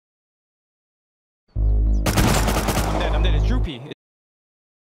RP.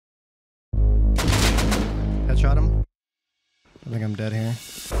 Headshot him. I think I'm dead here.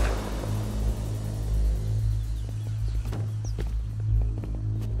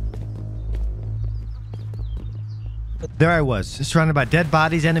 There I was, surrounded by dead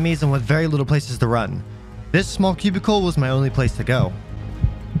bodies, enemies, and with very little places to run. This small cubicle was my only place to go.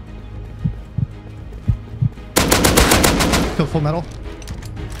 Kill full metal.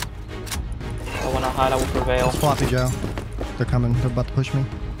 I wanna hide, I will prevail. It's floppy Joe. They're coming. They're about to push me.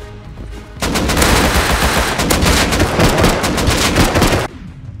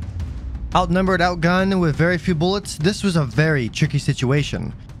 Outnumbered, outgunned, and with very few bullets, this was a very tricky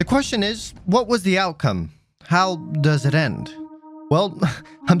situation. The question is, what was the outcome? How does it end? Well,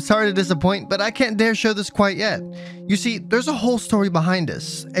 I'm sorry to disappoint, but I can't dare show this quite yet. You see, there's a whole story behind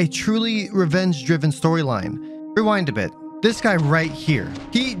this, a truly revenge-driven storyline. Rewind a bit. This guy right here,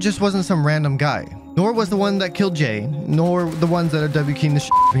 he just wasn't some random guy, nor was the one that killed Jay, nor the ones that are W-keying the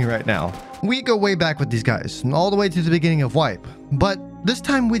shit out of me right now. We go way back with these guys, all the way to the beginning of Wipe, but this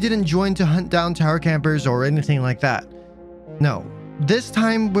time we didn't join to hunt down tower campers or anything like that. No, this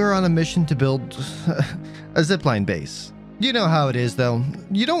time we're on a mission to build a zipline base. You know how it is though,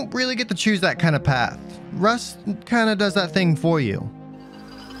 you don't really get to choose that kind of path. Rust kind of does that thing for you.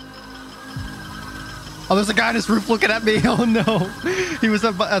 Oh, there's a guy on his roof looking at me. Oh no, he was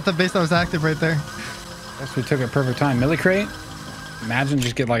up at the base that was active right there. Guess we took it perfect time. Millie crate. Imagine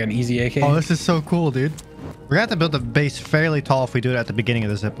just get like an easy AK. Oh, this is so cool, dude. We're gonna have to build the base fairly tall if we do it at the beginning of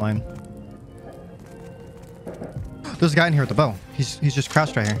the zip line. There's a guy in here with the bow. He's just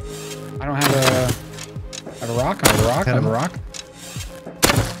crouched right here. I don't have a rock. I have a rock. I have a rock.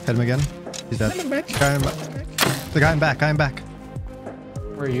 Hit him again. He's dead. Guy in back. The guy in back. Guy in back.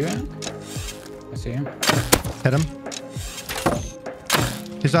 Where are you at? I see him. Hit him.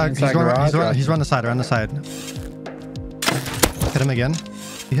 He's run the side. Around the side. Hit him again.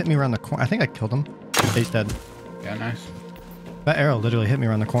 He hit me around the corner. I think I killed him. He's dead. Yeah, nice. That arrow literally hit me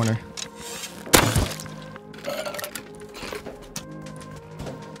around the corner.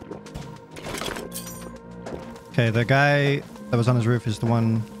 Okay, the guy that was on his roof is the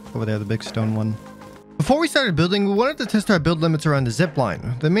one over there, the big stone one. Before we started building, we wanted to test our build limits around the zip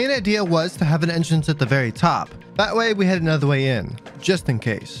line. The main idea was to have an entrance at the very top. That way we had another way in, just in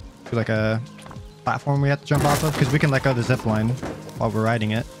case. Like a platform we have to jump off of, because we can let go of the zip line while we're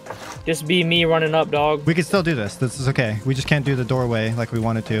riding it. Just be me running up, dog. We can still do this. This is okay. We just can't do the doorway like we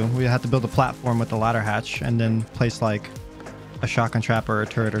wanted to. We have to build a platform with the ladder hatch and then place like a shotgun trap or a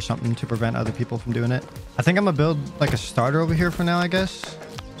turret or something to prevent other people from doing it. I think I'm gonna build like a starter over here for now, I guess.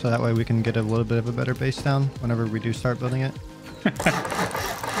 So that way we can get a little bit of a better base down whenever we do start building it.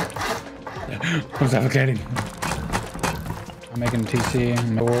 I'm suffocating. I'm making a TC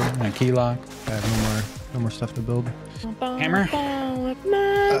and a door and a key lock. I have no more stuff to build. Hammer.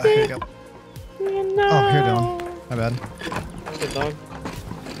 Here you go. Oh, here, Dylan. My bad. Good dog.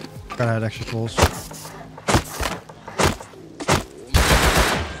 Gotta have extra tools.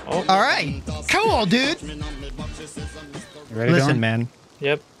 Oh. All right. Cool, dude. You ready, Listen, Dylan? man.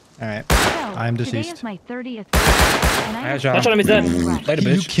 Yep. All right. So, I'm deceased. Today is my 30th. And I I shot That's what I mean, dead. Later,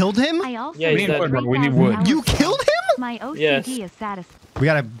 You bitch. killed him? I also Yeah, We he's need dead. wood, bro. We need wood. You killed him? My OCD Yes. is satisfied. We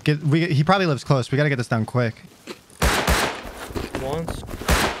gotta get. He probably lives close. We gotta get this done quick. Once.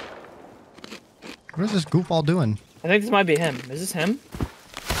 What is this goofball doing? I think this might be him. Is this him?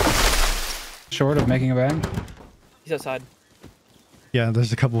 Short of making a bag. He's outside. Yeah,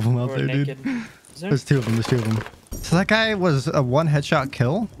 there's a couple of them out Or there, naked. dude. Is there? There's two of them. There's two of them. So that guy was a one headshot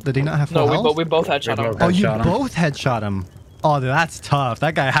kill. Did he not have full No, health? we both had shot We him. both Oh, you headshot him. both headshot him. Oh, dude, that's tough.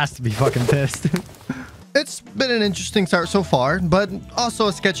 That guy has to be fucking pissed. It's been an interesting start so far, but also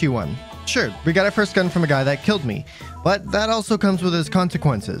a sketchy one. Sure, we got our first gun from a guy that killed me, but that also comes with its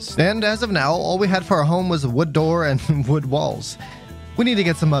consequences. And as of now, all we had for our home was a wood door and wood walls. We need to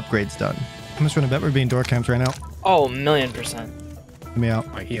get some upgrades done. I'm just gonna bet we're being door camped right now. Oh, 1,000,000%. Let me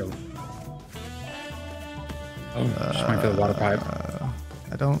out. My heel. Oh, just went for the water pipe.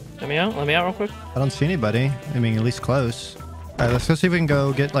 I don't Let me out real quick. see anybody. I mean, at least close. All right, let's go see if we can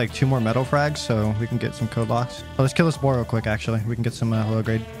go get like 2 more metal frags so we can get some code locks. Oh, let's kill this boar real quick, actually. We can get some low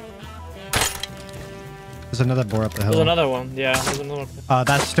grade. There's another boar up the hill. There's another one. Yeah, there's another one.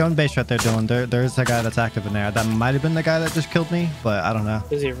 That stone base right there, Dylan. There's a guy that's active in there. That might have been the guy that just killed me, but I don't know.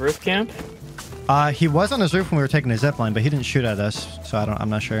 Is he roof camp? He was on his roof when we were taking a zip line, but he didn't shoot at us, so I'm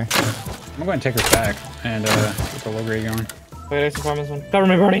not sure. I'm going to take her back and get the low grade going. Wait, I can farm this one. Cover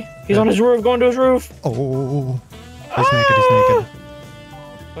me, Bernie. He's on his roof, going to his roof. Oh, he's naked. He's naked.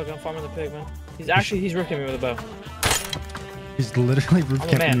 Fuck, I'm farming the pig, man. He's roof camping me with a bow. He's literally roof I'm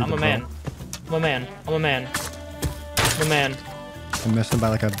a camping man. me I'm a with man. bow. I'm a man. I'm a man.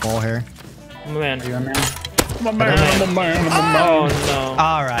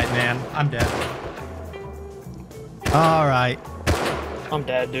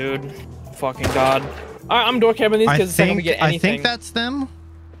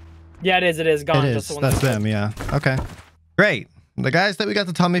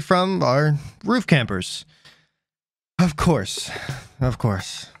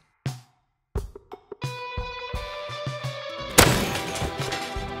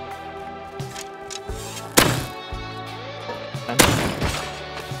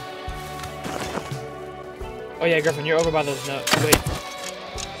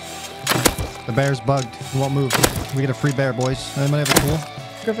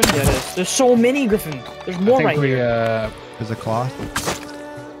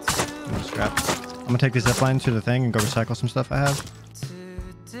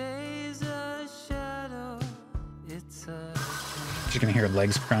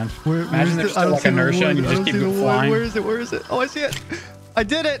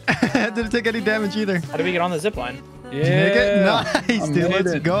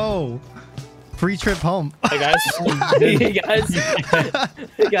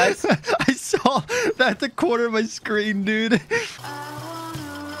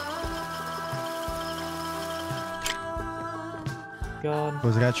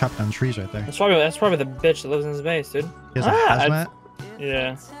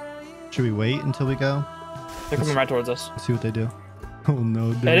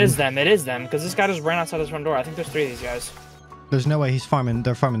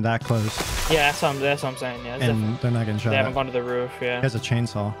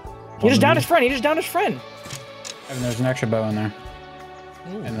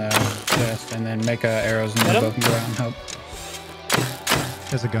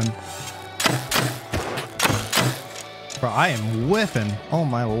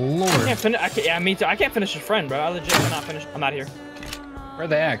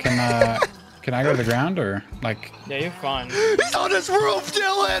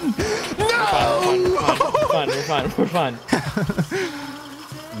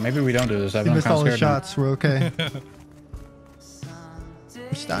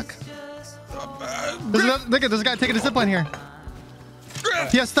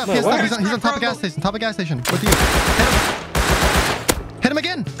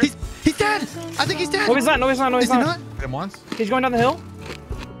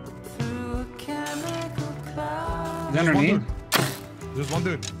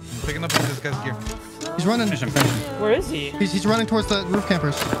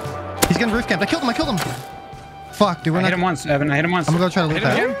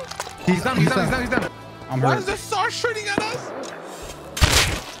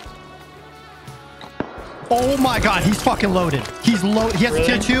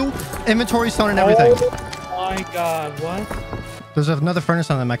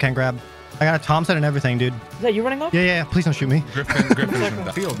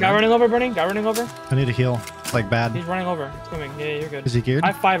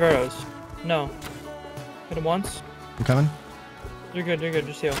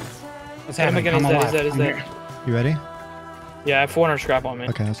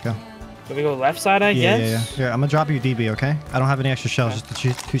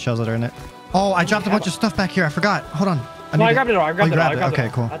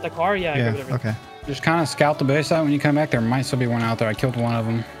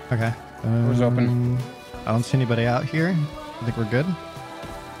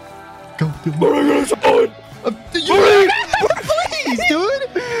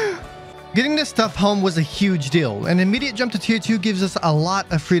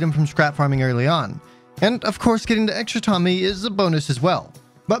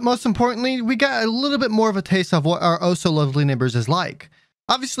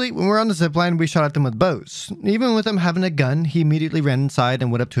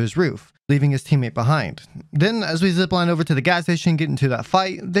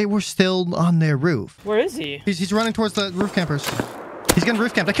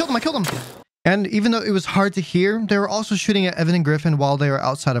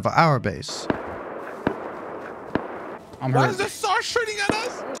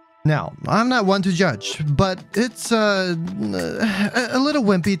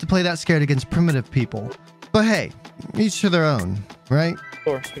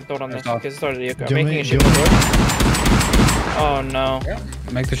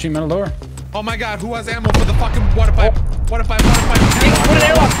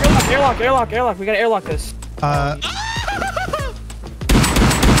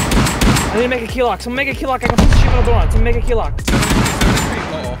 I need to make a key lock. Someone make a key lock. I can put the sheet metal door on. Someone make a key lock.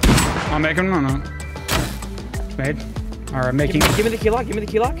 Uh-oh. I'll make him. No. Made. All right, making. Give me the key lock. Give me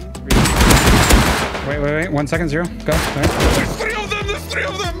the key lock. Wait. 1 second, 0. Go. Wait. There's 3 of them. There's 3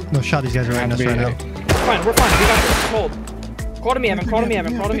 of them. No shot. These guys are right us right now. We're fine. We got this. Hold. Call to me, Evan. Call to me.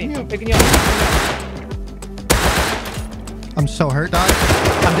 I'm picking you up. I'm so hurt, dog.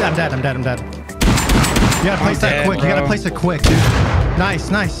 I'm dead. You gotta place that quick. Bro. You gotta place it quick, dude. Nice.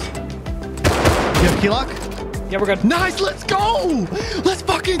 You have key lock? Yeah, we're good. Nice. Let's go. Let's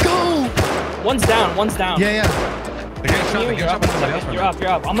fucking go. One's down. Yeah. They're getting shot. They're getting shot by somebody else. You're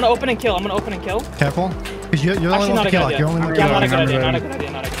up. I'm gonna open and kill. Careful. Because you're the only one with the key lock. You're only one with the Yeah, key not a lock. good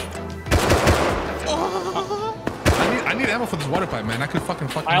idea. Not a good idea. I need ammo for this water pipe, man. I could fucking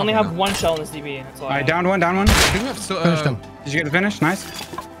I only have 1 shell in this DB. That's all. All right, down one. I think we have to, Finished him. Did you get it finished? Nice.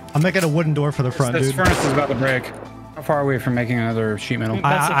 I'm making a wooden door for the front, This dude. furnace is about to break. How far are we from making another sheet metal?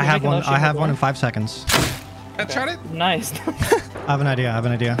 I have one. I have one in 5 seconds. I tried it. Nice. I have an idea. I need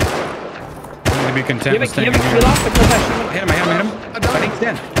to be content with You staying have a here. key lock to put that Hit him. I think he's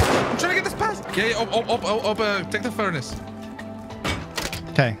dead. I'm trying to get this pass. Yeah. Take the furnace.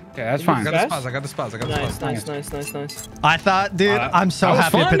 Okay. Okay, that's fine. I got the spots. Nice. I thought, dude, I'm so that was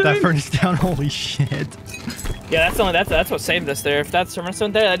happy to fun, put that dude. furnace down. Holy shit. Yeah, that's what saved us there. If that servant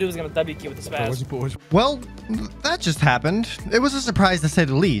wasn't there, that dude was gonna WQ with the spaz. Well, that just happened. It was a surprise to say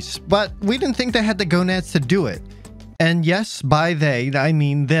the least, but we didn't think they had the gonads to do it. And yes, by they, I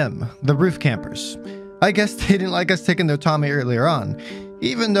mean them, the roof campers. I guess they didn't like us taking their Tommy earlier on.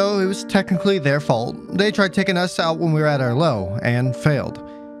 Even though it was technically their fault, they tried taking us out when we were at our low and failed.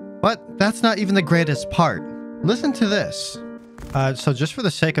 But that's not even the greatest part. Listen to this. So just for the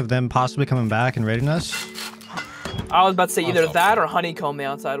sake of them possibly coming back and raiding us. I was about to say either that or honeycomb the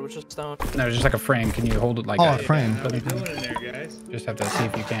outside, which is stone. No, it's just like a frame. Can you hold it like Oh, that? a frame. How we doing in there, guys? Just have to see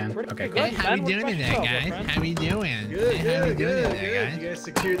if you can. Okay, cool. Hey, how we doing in there, guys? How we doing? Good. You guys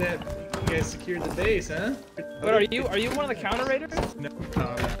secured the base, huh? But are you one of the counter raiders? No,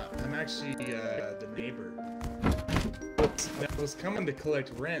 I'm actually the neighbor. I was coming to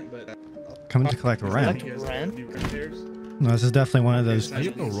collect rent, but Coming to collect rent. you guys Rent? do repairs. No, this is definitely one of those. Are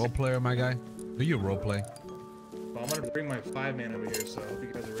you a role player, my guy? Do you role play? Well, I'm gonna bring my 5-man over here, so I hope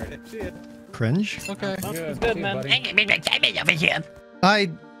you guys are ready. See ya. Cringe. Okay. It's good, man. I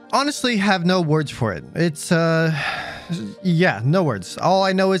honestly have no words for it. It's, yeah, no words. All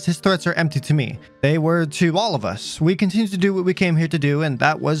I know is his threats are empty to me. They were to all of us. We continue to do what we came here to do, and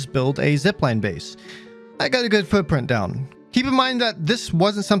that was build a zipline base. I got a good footprint down. Keep in mind that this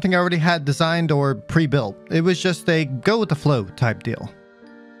wasn't something I already had designed or pre-built. It was just a go-with-the-flow type deal.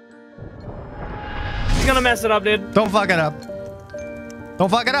 He's gonna mess it up, dude. Don't fuck it up. Don't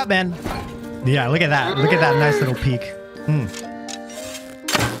fuck it up, man. Yeah, look at that. Look at that nice little peak.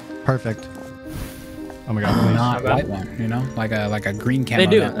 Perfect. Oh my god, please. Not white one, you know, like a green camo. They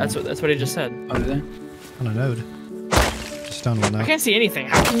do. that That's what he just said. Oh, do they? On a node. Just stone one I though. can't see anything.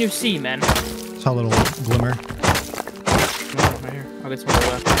 How can you see, man? Saw a little glimmer. Right here. I'll get some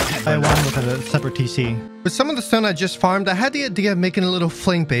more left. I had one with a separate TC. With some of the stone I just farmed, I had the idea of making a little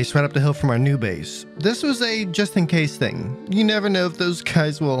flank base right up the hill from our new base. This was a just-in-case thing. You never know if those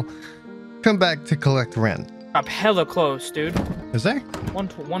guys will come back to collect rent. Up hella close, dude. Is there?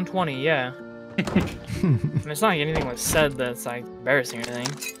 120, yeah. And it's not like anything was said that's like embarrassing or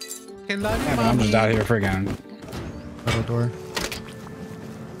anything. Yeah, but I'm just out here friggin'. Little door.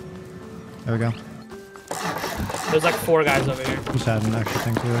 There we go. There's like 4 guys over here. Just add an extra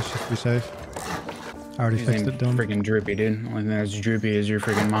thing to us just to be safe. I already fixed it, Dylan. Freaking droopy, dude. Only thing that's droopy is your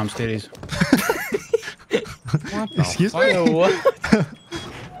freaking mom's titties. Excuse me? What?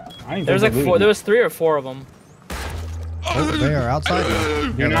 There's like 4. There was 3 or 4 of them. Oh, they are outside.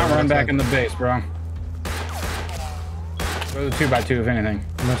 Do not run back in the base, bro. Go to 2x2 if anything.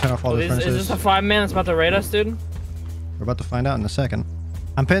 I'm gonna turn off all the Is furnaces. this a 5-man that's about to raid us, dude? We're about to find out in a second.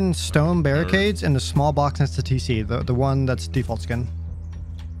 I'm putting stone barricades in the small box next to TC, the one that's default skin.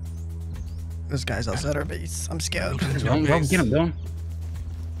 This guy's outside our base. I'm scared. Don't get him, Dylan.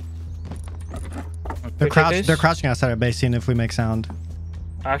 They're Base? crouching outside our base, seeing if we make sound.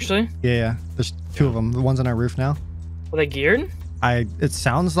 Actually? Yeah. There's 2 of them. The one's on our roof now. Were they geared? It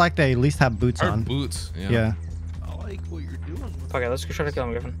sounds like they at least have boots Our on. boots. Yeah. I like what you're doing. Okay, let's go try to kill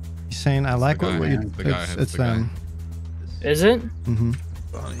him, Griffin. He's saying, I like the what guy, you... man. The guy, It's the guy. them. Is it? Mm-hmm.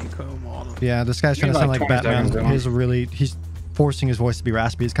 Yeah, this guy's trying to Maybe sound like like 20 Batman. seconds, He's forcing his voice to be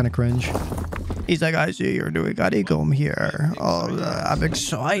raspy. It's kind of cringe. He's like, I see you're doing honeycomb here. Oh, I'm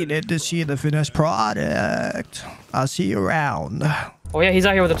excited to see the finished product. I'll see you around. Oh yeah, he's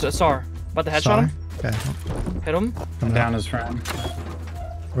out here with a SAR. About to headshot him. Okay. Hit him. I'm down his friend.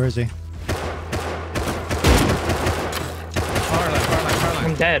 Where is he?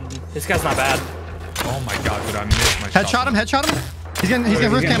 I'm dead. This guy's not bad. Oh my god, dude, I missed my shot. Headshot him. He's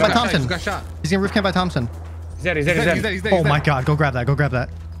getting roof camped by Thompson. He got shot. He's getting roof camped by Thompson. He's dead. He's dead. He's dead. Oh my god, go grab that.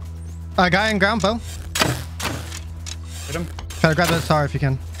 Guy in ground, Bo. Hit him. Try to grab that SAR if you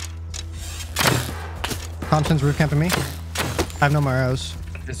can. Thompson's roof camping me. I have no more arrows.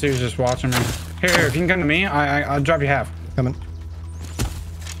 This dude's just watching me. Here, if you can come to me, I'll drop you half. Coming.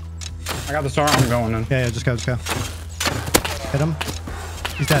 I got the SAR. I'm going in. Yeah, just go. Hit him.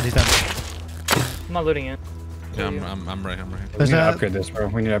 He's dead. I'm not looting it. Yeah, I'm right. We need to upgrade this, bro.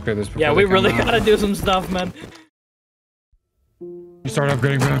 We need to upgrade this. Yeah, we really gotta do some stuff, man. You start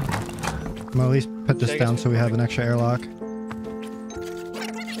upgrading, bro. I'm gonna at least put this down so we have an extra airlock.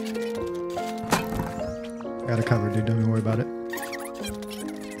 I got a cover, dude. Don't even worry about it.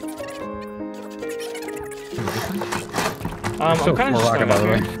 I'm kind of just going up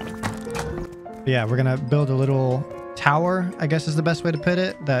here. Yeah, we're gonna build a little tower, I guess is the best way to put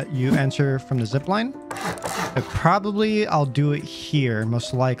it, that you enter from the zip line. I'll do it here,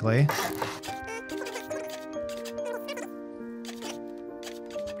 most likely.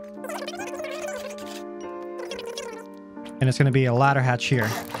 And it's gonna be a ladder hatch here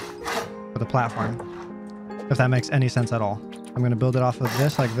for the platform, if that makes any sense at all. I'm gonna build it off of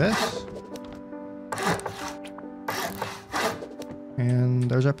this like this. And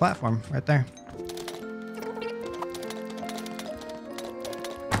there's our platform right there.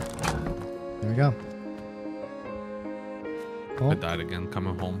 There we go. I died again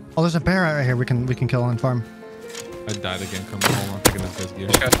coming home. Oh, there's a bear right here we can kill on farm. I died again coming home. I'm taking this guy's gear.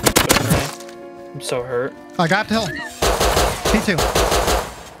 I'm so hurt. Oh, I got up the hill. P2.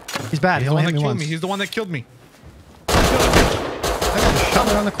 He's bad. He's He the only one hit that me killed once. me. He's the one that killed me. I shot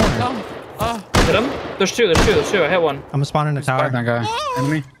him around the corner. Hit him? There's two. I hit one. I'm spawning a tower. That guy.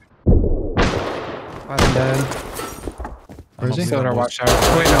 Enemy. I'm dead. Where is he? Still at our watchtower.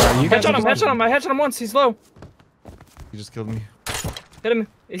 Wait, no. Are you guys? Headshot him. I headshot him once. He's low. He just killed me. Hit him.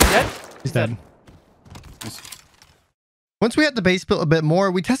 Is he dead? He's dead. Once we had the base built a bit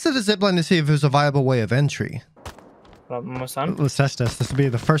more, we tested the zipline to see if it was a viable way of entry. Almost done. Let's test this. This will be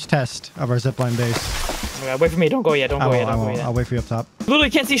the first test of our zipline base. Okay, wait for me. Don't go yet. Don't go yet. I'll wait for you up top. Literally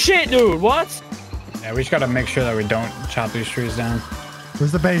can't see shit, dude. What? Yeah, we just gotta make sure that we don't chop these trees down.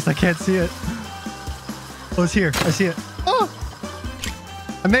 Where's the base? I can't see it. Oh, it's here. I see it. Oh!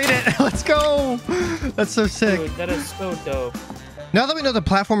 I made it. Let's go. That's so sick. Dude, that is so dope. Now that we know the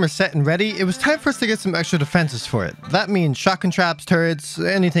platform is set and ready, it was time for us to get some extra defenses for it. That means shotgun traps, turrets,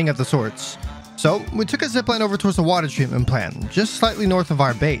 anything of the sorts. So we took a zipline over towards the water treatment plant, just slightly north of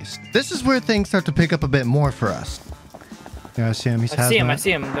our base. This is where things start to pick up a bit more for us. Yeah, I see him. He's I see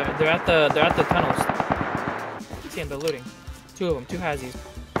him. They're at the tunnels. I see him. They're looting. Two of them. Two hazzies.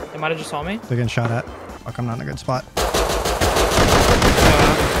 They might have just saw me. They're getting shot at. Fuck, I'm not in a good spot.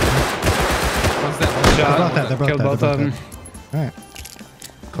 What's that? They're both dead. Killed both of them. Alright.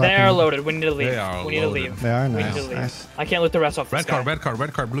 They are loaded. We need to leave. They are we need to loaded. leave. They are We need nice. to leave. Nice. I can't loot the rest off this Red guy. card,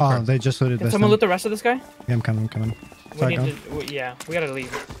 blue Oh, card. they just looted Can this someone one. loot the rest of this guy? Yeah, I'm coming. We Sorry, need to. Yeah, we gotta leave.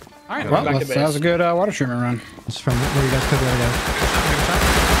 All right, Back well, to that was a base. good water treatment run. It's from where you guys could the other day.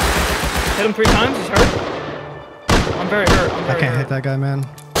 Hit him 3 times. He's hurt. I'm very hurt. I can't hit that guy, man.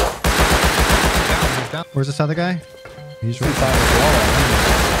 He's down. Where's this other guy? He's right. Inside the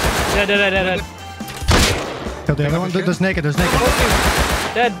wall. Dead. Killed the other one. There's naked.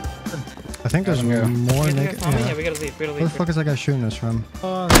 Dead. I think there's Yeah. more Yeah, naked. yeah, we gotta leave. Where the fuck is that guy shooting us from?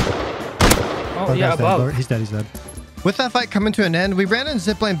 Oh, Oh, yeah, guy's dead. above. He's dead. With that fight coming to an end, we ran and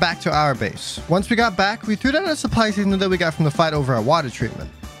ziplined back to our base. Once we got back, we threw down a supply signal that we got from the fight over our water treatment.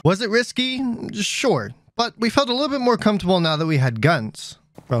 Was it risky? Sure. But we felt a little bit more comfortable now that we had guns.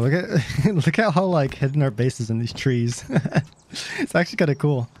 Bro, look at how like hidden our base is in these trees. It's actually kind of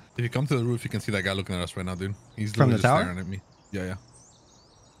cool. If you come to the roof, you can see that guy looking at us right now, dude. He's From the literally just tower? staring at me. Yeah.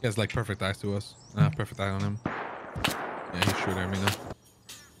 He has like perfect eyes to us. Perfect eye on him. Yeah, he's shooting at me now.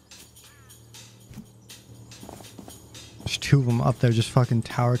 There's 2 of them up there just fucking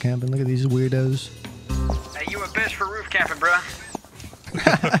tower camping. Look at these weirdos. Hey, you a bitch for roof camping, bro.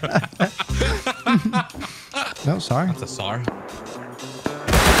 No, sorry. That's a SAR.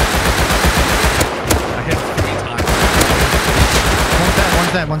 I hit him 3 times.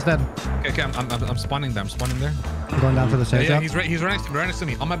 One's dead. Okay, I'm spawning there. I'm spawning there. I'm going down for the safe Yeah, drop. he's right next to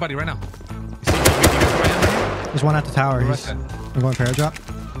me. On my buddy right now. You see where I am right here? There's one at the tower. Where He's, was I'm going for airdrop.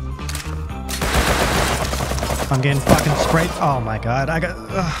 I'm getting fucking sprayed. Oh my god. I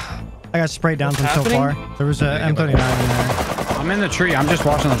got sprayed down from so far. There was a M39 in there. I'm in the tree. I'm just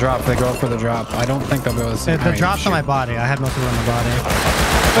watching the drop. If they go up for the drop, I don't think they'll be able to see. The drop's on my body. I had most of it on my body.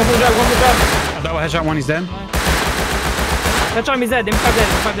 One for the drop. Double headshot one. He's dead. Touch on me, he's dead. MP5 dead.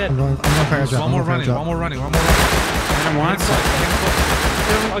 MP5 dead. I'm going for airdrop. One more running. One more running. One more running. Hit him once.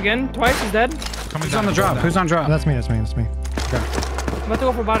 Hit him again, twice. He's dead. Who's on the drop? Who's on drop? That's me. Okay. I'm about to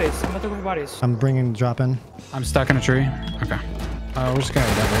go for bodies. I'm bringing the drop in. I'm stuck in a tree. Okay. We're just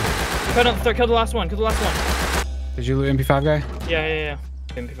gonna Kill the last one. Did you loot MP5 guy? Yeah.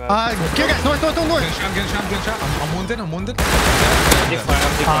 MP5. Gear guys, north. I'm getting shot. I'm wounded. That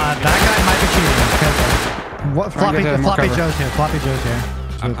guy might be cheating. Careful. What? Floppy Joe's here.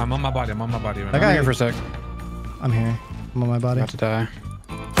 I'm on my body. Right That now. guy- I'm here for a sec. I'm here. I'm on my body. About to die.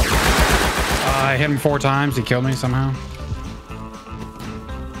 I hit him 4 times. He killed me somehow.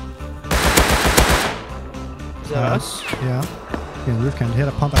 Is that us? Yeah. Yeah, roof can hit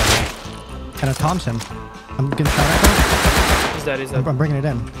a pump out there. And a Thompson. I'm getting shot at. He's dead. I'm bringing it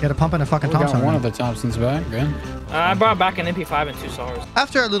in. Get a pump and a fucking We got Thompson. one of the Thompsons back. Good. I brought back an MP5 and 2 SARs.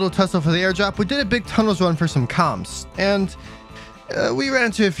 After our little tussle for the airdrop, we did a big tunnels run for some comms, and we ran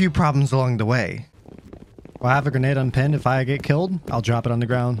into a few problems along the way. Well, I have a grenade unpinned. If I get killed, I'll drop it on the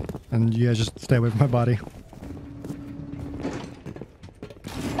ground, and you guys just stay away from my body.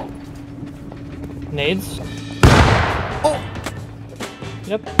 Nades. Oh!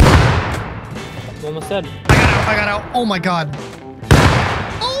 Yep. Almost dead. I got out. Oh my god.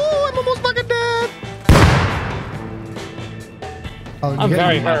 Oh, I'm almost fucking dead. Oh, I'm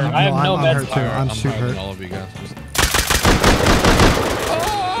very hurt. I have no I'm meds. hurt too. I'm super higher than hurt. all of you guys.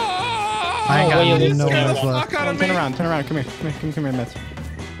 I ain't well, you got lose no the meds Fuck left. out of me. Turn around. Come here, Mets.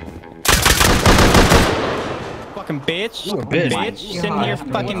 Fucking bitch. Sitting here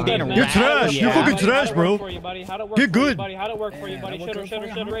fucking being a You're rat. trash. You're fucking trash, bro. Get good. How'd it work for you, buddy?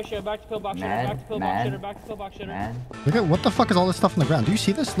 Shitter. Ratio. Back to pillbox. Back to pillbox. Back to pillbox. Look at what the fuck is all this stuff on the ground? Do you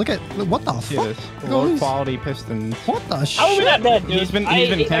see this? Look at what the See fuck? this? Look at all Low these- quality pistons. What the How are we shit? not dead, dude? He's been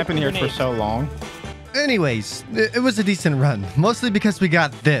camping here for so long. Anyways, it was a decent run, mostly because we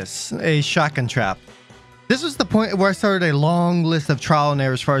got this, a shotgun trap. This was the point where I started a long list of trial and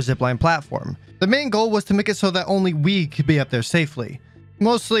errors for our zipline platform. The main goal was to make it so that only we could be up there safely.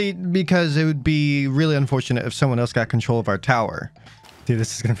 Mostly because it would be really unfortunate if someone else got control of our tower. Dude,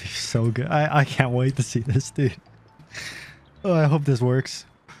 this is gonna be so good. I can't wait to see this, dude. Oh, I hope this works.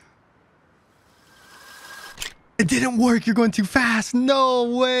 It didn't work. You're going too fast. No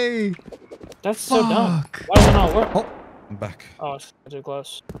way. That's so dumb. Fuck. Why does it not work? Oh, I'm back. Oh, it's too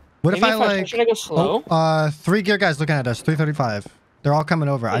close. what if Maybe I like? should I go slow? 3 gear guys looking at us. 335. They're all coming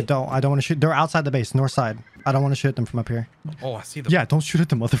over. I don't want to shoot. They're outside the base, north side. I don't want to shoot at them from up here. Oh, I see them. Yeah, don't shoot at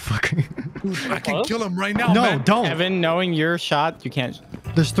the motherfucker. I can kill him right now, No, man. don't. Evan, knowing your shot, you can't.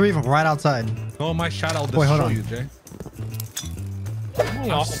 There's 3 of them right outside. No, my shot, I'll Wait, hold destroy on. you, Jay.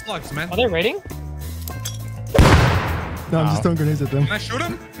 Oh, I'm slugs, man. are they raiding? No, I'm just throwing grenades at them. Can I shoot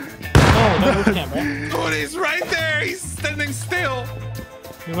him? No roof camp, bro. Dude, he's right there. He's standing still.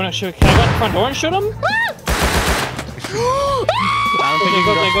 You wanna shoot? Can I go out the front door and shoot him?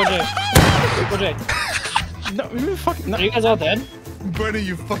 Go, Jay. No, fucking. No. Are you guys all dead? Bernie,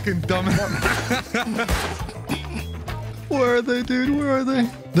 you fucking dumb. Where are they, dude? Where are they?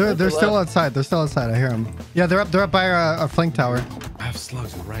 They're still outside. They're still outside. I hear them. Yeah, they're up by our flank tower. I have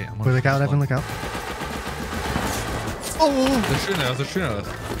slugs, you're right. I'm Wait, look out, Evan. Look out. Oh, They're shooting at us. They're shooting at us.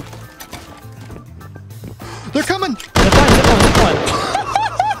 they're coming. Zip one.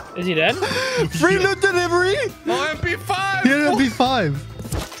 Is he dead? Free loot delivery. Oh, MP5. He had an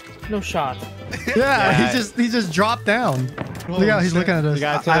MP5. No shot. Yeah, he just dropped down. Look out, he's looking at us. You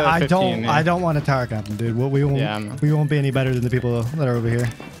got to I 15, I don't want to tower cap him, dude. We won't be any better than the people that are over here.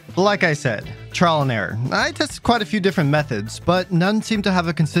 Like I said, trial and error. I tested quite a few different methods, but none seemed to have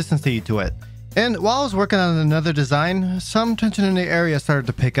a consistency to it. And while I was working on another design, some tension in the area started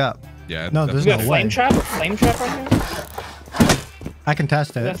to pick up. Yeah. No, there's We no got way. a flame trap right here? I can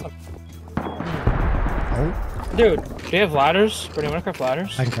test it. That's not- Oh, Dude, do you have ladders? Bro, do you wanna craft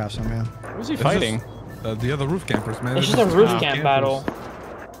ladders? I can craft some, yeah. Who's he fighting? The other roof campers, man. It's They're just a roof campers. camp battle.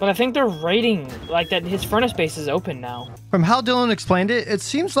 But I think they're raiding, like that his furnace base is open now. From how Dylan explained it, it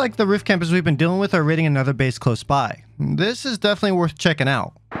seems like the roof campers we've been dealing with are raiding another base close by. This is definitely worth checking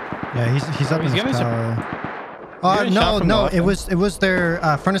out. Yeah, he's up He's in getting his some- tower. getting shot from the No, left it was their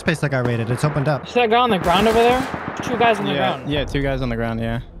furnace base that got raided. It's opened up. See that guy on the ground over there? 2 guys on the Yeah, ground. yeah, 2 guys on the ground.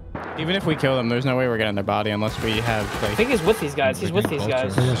 Yeah. Even if we kill them, there's no way we're getting their body unless we have I like think he's with these guys. He's with these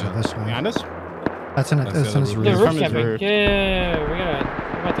guys. So this way. behind us. That's in That's it's the in other his roof. The roof. roof from his camping. roof. Yeah,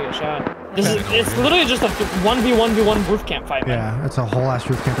 we're about to get shot. This is it's literally just a 1v1v1 roof camp fight, man. Yeah, it's a whole ass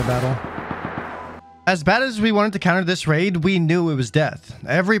roof camper battle. As bad as we wanted to counter this raid, we knew it was death.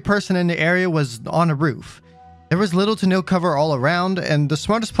 Every person in the area was on a roof. There was little to no cover all around, and the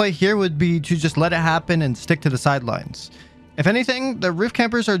smartest play here would be to just let it happen and stick to the sidelines. If anything, the roof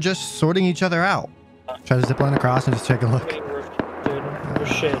campers are just sorting each other out. Try to zip line across and just take a look. Dude, oh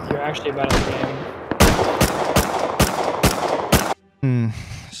shit, you're actually about in the game.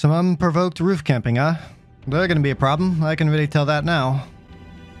 Some unprovoked roof camping, huh? They're gonna be a problem. I can really tell that now.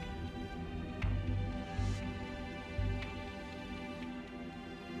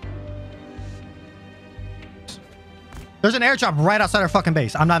 There's an airdrop right outside our fucking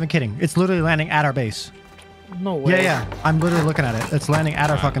base. I'm not even kidding. It's literally landing at our base. No way. Yeah, yeah. I'm literally looking at it. It's landing at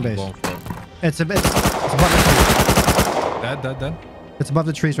our fucking base. It's above the trees. Dead. It's above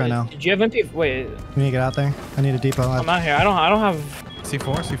the trees right now. Did you have MP? Wait. You need to get out there. I need a depot. I'm out here. I don't have.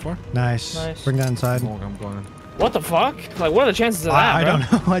 C4. Nice. Bring that inside. I'm going in. What the fuck? Like, what are the chances of that, I bro?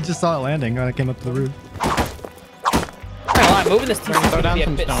 don't know. I just saw it landing when I came up to the roof. I'm moving this team. Throw down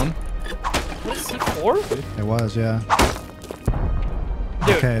some stone. What is C4? It was, yeah.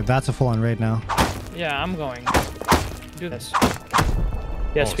 Dude. Okay, that's a full-on raid now. Yeah, I'm going. Do this.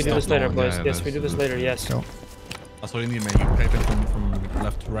 Yes, Oh, we do stop this later, going. boys. Yeah, yes, we that's- do this later. Yes. Go. That's what you need, man. You pipe it from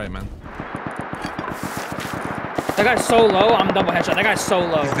left to right, man. That guy's so low. I'm double headshot. That guy's so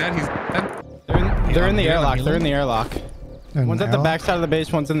low. He's dead. They're in the I'm airlock. healing. They're in the airlock. And One's at the back side of the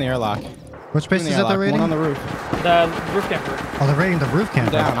base. One's in the airlock. Which base In is the that they're airlock. raiding? One on the roof. The roof camper. Oh, they're raiding the roof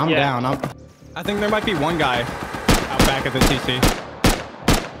camper. I'm Yeah. down. I think there might be one guy out back at the TC.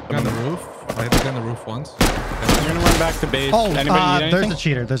 On the roof. I hit the guy on the roof once. I'm gonna run back to base. Oh, Anybody need anything? there's a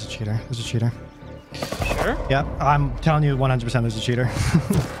cheater. There's a cheater. Sure. Yep, I'm telling you 100% there's a cheater.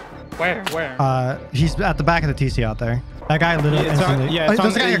 Where? He's at the back of the TC out there. That guy literally Yeah, it's on- instantly... yeah, oh, it's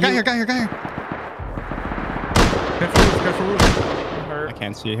there's a on- guy here. Careful roof. I Hurt.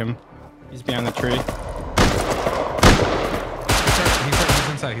 can't see him. He's behind the tree.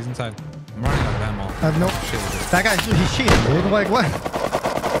 He's inside. I'm running out of ammo. Nope. Shit. That guy, he's cheating, dude. Like, what?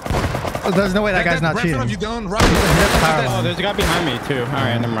 There's no way that guy's not right in cheating. front of you, Dylan. Right. Oh, there's a guy behind me too. All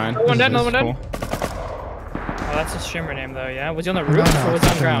right, never mind. One dead, This another is one Oh, that's his shimmer name, though, yeah? Was he on the No, roof no, or was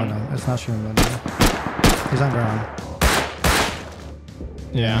it's he on not ground? shooting. No, it's not shooting. No. He's on ground.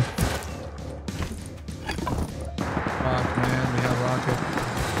 Yeah. Fuck, man. We have rocket.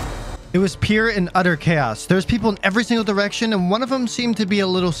 It was pure and utter chaos. There's people in every single direction, and one of them seemed to be a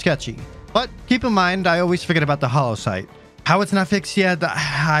little sketchy. But keep in mind, I always forget about the hollow site. How it's not fixed yet,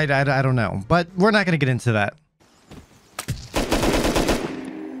 I don't know. But we're not going to get into that.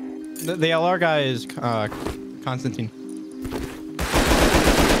 The LR guy is Constantine.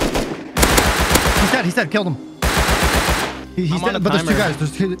 He's dead. Killed him. He's I'm on dead, a but there's two timer. guys.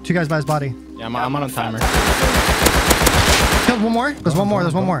 There's two guys by his body. Yeah, I'm on a timer. Killed one more. There's one more.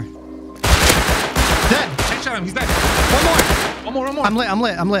 Dead. Headshot him. He's dead. One more. I'm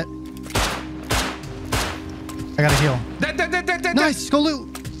lit. I gotta heal. Dead. Nice. Go loot.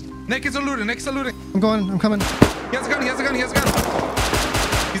 Naked's looting. I'm coming. He has a gun.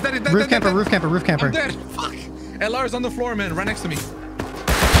 He's dead. Roof camper. I'm dead. Fuck. LR's on the floor, man. Right next to me.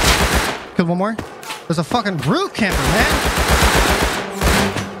 Killed one more. There's a fucking roof camper, man.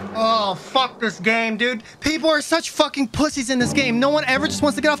 Oh, fuck this game, dude. People are such fucking pussies in this game. No one ever just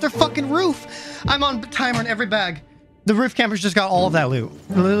wants to get off their fucking roof. I'm on timer in every bag. The roof campers just got all of that loot.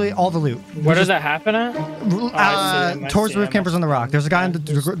 Literally all the loot. Where does that happen at? I Towards see roof him. campers on the rock. There's a guy in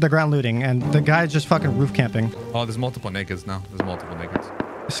the ground looting, and the guy's just fucking roof camping. Oh, there's multiple nakeds now.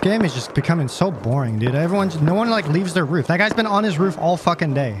 This game is just becoming so boring, dude. No one like leaves their roof. That guy's been on his roof all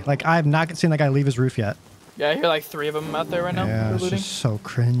fucking day. Like, I have not seen that guy leave his roof yet. Yeah, I hear like 3 of them out there right now. Yeah, They're it's looting. just so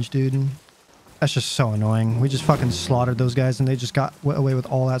cringe, dude. That's just so annoying. We just fucking slaughtered those guys and they just got away with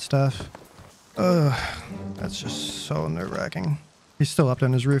all that stuff. Ugh, that's just so nerve-wracking. He's still up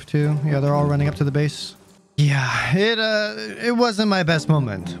on his roof too. Yeah, they're all running up to the base. Yeah, it wasn't my best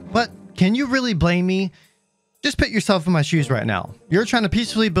moment. But can you really blame me? Just put yourself in my shoes right now. You're trying to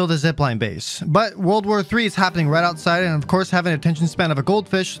peacefully build a zipline base, but World War III is happening right outside, and of course having an attention span of a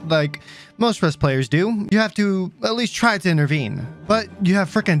goldfish like most Rust players do, you have to at least try to intervene. But you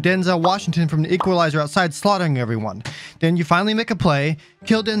have frickin' Denzel Washington from the Equalizer outside slaughtering everyone. Then you finally make a play,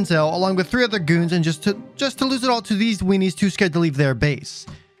 kill Denzel along with 3 other goons, and just to lose it all to these weenies too scared to leave their base.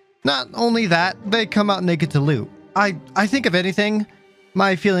 Not only that, they come out naked to loot. I think if anything,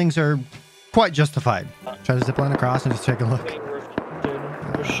 my feelings are quite justified. Try to zipline across and just take a look. Dude,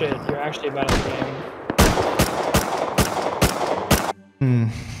 oh shit, you're actually about in the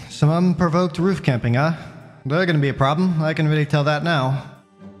game. Some unprovoked roof camping, huh? They're gonna be a problem. I can really tell that now.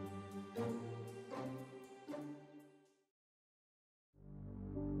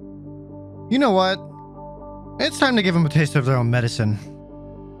 You know what? It's time to give them a taste of their own medicine.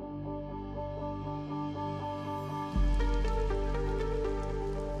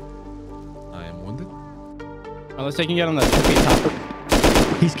 I am wounded. Unless they can get on the tippy top.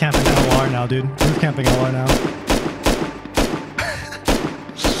 He's camping LR now, dude. He's camping LR now.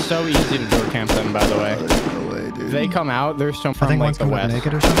 So easy to door camp them, by the way. No way, dude. If they come out, there's some I from think like one's the coming up west.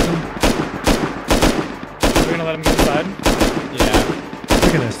 naked or something. We're gonna let him get inside. Yeah.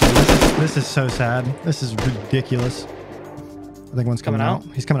 Look at this, dude. This is so sad. This is ridiculous. I think one's coming out.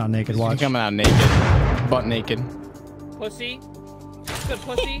 He's coming out naked. He's Watch. coming out naked. Butt naked. Pussy. Good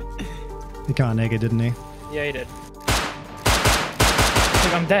pussy. He came out naked, didn't he? Yeah, he did.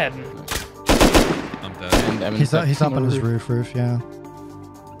 Like, I'm dead. I'm dead. And Evan's He's up on his roof. roof, yeah.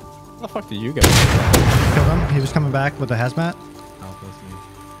 Where the fuck did you go? Killed him. He was coming back with the hazmat. Oh, that's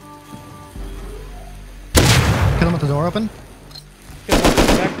me. Kill him with the door open. Good one,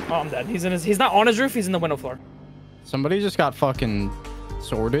 back. Oh, I'm dead. He's not on his roof. He's in the window floor. Somebody just got fucking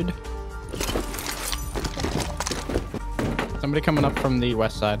sorted. Somebody coming up from the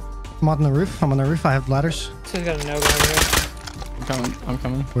west side. I'm on the roof. I'm on the roof. I have ladders. So he's got a no gun over here. I'm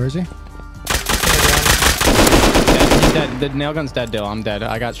coming. Where is he? Dead. He's dead. The nail gun's dead, Dill. I'm dead.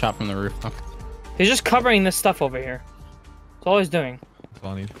 I got shot from the roof. Oh. He's just covering this stuff over here. That's all he's doing. That's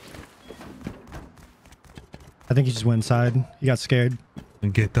all I need. I think he just went inside. He got scared.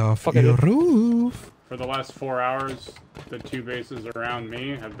 And get off Fuck it, your dude. roof. For the last 4 hours, the 2 bases around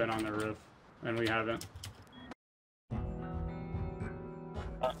me have been on the roof, and we haven't.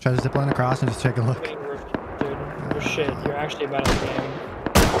 Try to zip line across and just take a look. Dude, oh shit, you're actually bad at the game.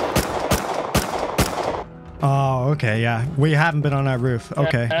 Oh, okay, yeah. We haven't been on that roof.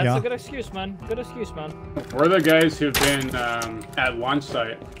 Okay, That's yeah. a good excuse, man. Good excuse, man. We're the guys who've been at launch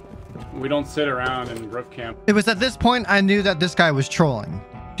site. We don't sit around and roof camp. It was at this point I knew that this guy was trolling.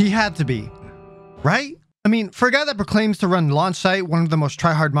 He had to be. Right? I mean, for a guy that proclaims to run launch site, one of the most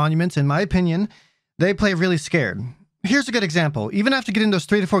try-hard monuments, in my opinion, they play really scared. Here's a good example. Even after getting those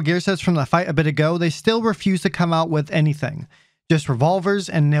 3 to 4 gear sets from the fight a bit ago, they still refuse to come out with anything. Just revolvers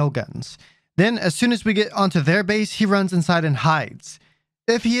and nail guns. Then, as soon as we get onto their base, he runs inside and hides.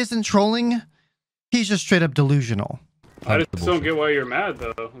 If he isn't trolling, he's just straight up delusional. I just don't get why you're mad,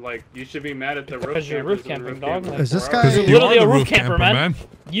 though. Like, you should be mad at the roof Because you're campers roof and the camping, dog. campers. Like, Is this 4 guy- hours. You're You literally are a the roof camper, man.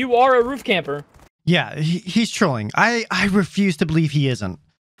 You are a roof camper. Yeah, he's trolling. I refuse to believe he isn't.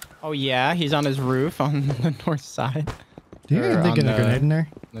 Oh yeah, he's on his roof on the north side. Do you Or think on get a the- grenade in there?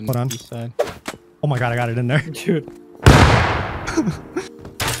 The Hold on. east side. Oh my god, I got it in there. Dude.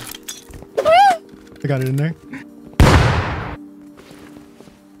 I got it in there.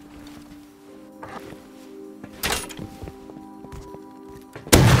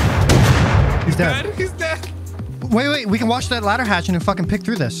 He's dead. He's dead. Wait, we can watch that ladder hatch and fucking pick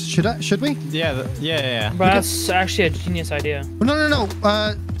through this. Should we? Yeah, yeah. But that's actually a genius idea. No.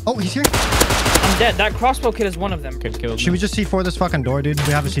 Oh, he's here. I'm dead. That crossbow kid is one of them. Could kill Should we just C4 this fucking door, dude?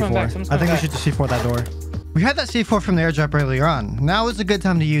 We have a Someone's coming back, C4. someone's I think coming we should just C4 that door. We had that C4 from the airdrop earlier on. Now is a good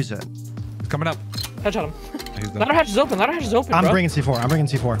time to use it. He's coming up. Headshot him. He's dead. Ladder hatch is open. Ladder hatch is open, I'm bro. bringing C4. I'm bringing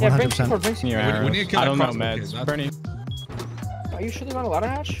C4. Yeah, bring 100%. C4. Bring C4. Your We arrows. need to kill I that don't know, crossbow kid. meds. That's- Bernie. Are you sure there's not a ladder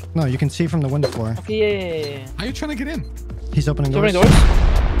hatch? No, you can see from the window floor. Okay, yeah. How are you trying to get in? He's opening Is doors. opening doors?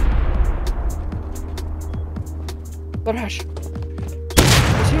 Ladder hatch.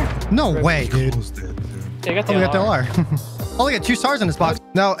 He's here. No way, dude. Who's dead, dude? Yeah, I got Oh, the we got the LR. LR. Only got 2 stars in this box.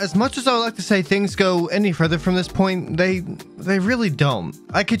 Now, as much as I would like to say things go any further from this point, they really don't.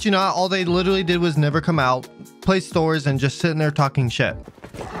 I kid you not, all they literally did was never come out, play stores, and just sitting there talking shit.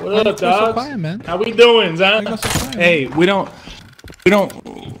 What up, So dogs? quiet, man. How we doing, Why you Zan? so quiet, Hey, we don't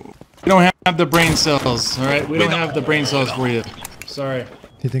have the brain cells, all right? We don't have the brain cells for you. Sorry.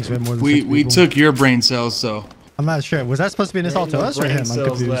 He thinks we have more than We 6 people. took your brain cells, so. I'm not sure. Was that supposed to be an assault to us or him? I'm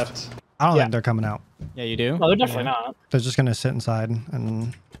confused. I don't Yeah. think they're coming out. Yeah, you do. No, they're definitely not. They're just gonna sit inside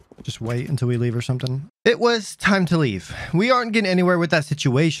and just wait until we leave or something. It was time to leave. We aren't getting anywhere with that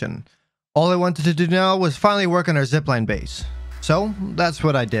situation. All I wanted to do now was finally work on our zipline base. So that's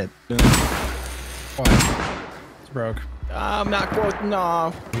what I did. It's broke. I'm not quote.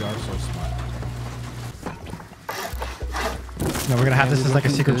 No. We are so smart. No, we're gonna have this as like a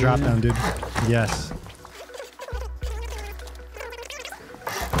secret drop down, dude. Yes.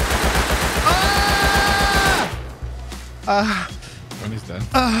 Bernie's dead.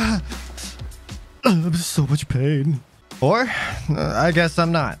 I'm in so much pain. Or, I guess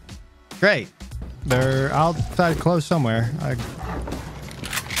I'm not. Great. They're outside close somewhere.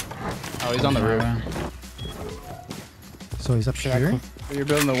 Oh, he's on the roof. So he's up here. You're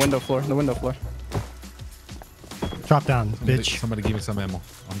building the window floor. The window floor. Drop down, bitch. Somebody give me some ammo.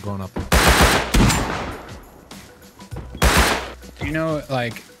 I'm going up. You know,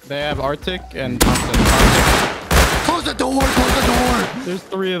 like, They have Arctic and Thompson. Arctic. Close Close the door! Close the door! There's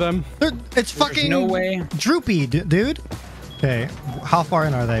 3 of them. It's fucking no way. droopy, dude. Okay, how far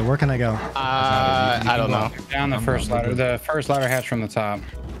in are they? Where can I go? I don't know. Down the first ladder. The first ladder hatch from the top.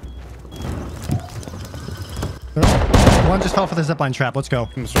 One just fell for the zipline trap. Let's go.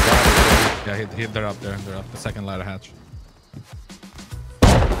 Yeah, they're up there. They're up the second ladder hatch.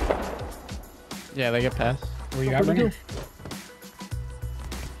 Yeah, they get past. Where you at, Bernie?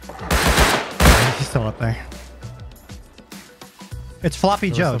 He's still up there. It's Floppy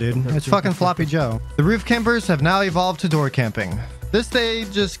Joe, dude. It's fucking Floppy Joe. The roof campers have now evolved to door camping. This day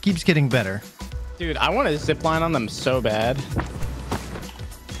just keeps getting better. Dude, I want to zip line on them so bad.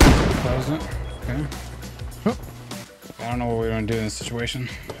 Close it. Okay. I don't know what we're gonna do in this situation.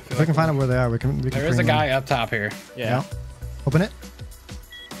 If we can find out where they are, we can There is a guy up top here. Yeah. Open it.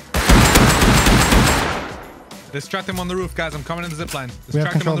 Distract him on the roof, guys. I'm coming in the zip line. We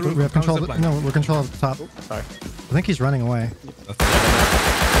have Distract him control. on the roof. We have I'm coming control. in the zip line. No, we're control of the top. Sorry. I think he's running away.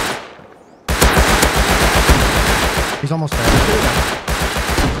 He's almost there.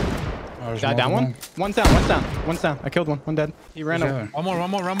 Oh, there's Got down one? multiple. One's down, one's down. One's down. I killed one. One dead. He ran Where's over. the other?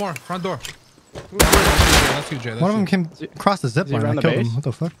 One more. Front door. That's you, Jay. That's One of them you. came across the zip he line. I around the killed him. base? What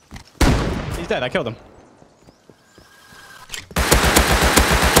the fuck? He's dead. I killed him.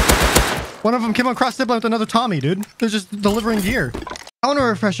 One of them came across the zip line with another Tommy, dude. They're just delivering gear. I want to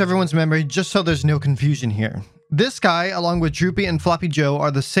refresh everyone's memory just so there's no confusion here. This guy, along with Droopy and Floppy Joe, are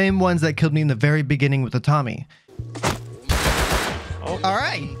the same ones that killed me in the very beginning with the Tommy. Oh. All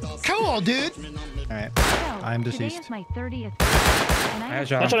right. Cool, dude. All right. I'm Today deceased. is my 30th, and I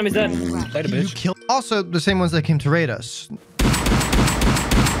Headshot. Touch on him, he's dead. Later, You bitch. killed. Also, the same ones that came to raid us.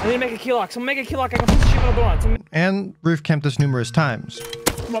 I need to make a key lock. Someone make a key lock. I can put the shit on the door on. Someone- And roof camped us numerous times.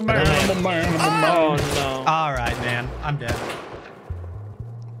 Oh no. All right, man. I'm dead.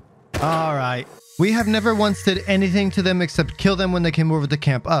 All right. We have never once did anything to them except kill them when they came over to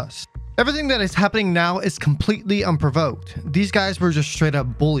camp us. Everything that is happening now is completely unprovoked. These guys were just straight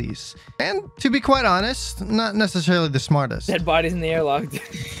up bullies. And to be quite honest, not necessarily the smartest. Dead bodies in the airlock.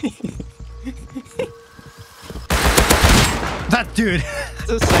 That dude. That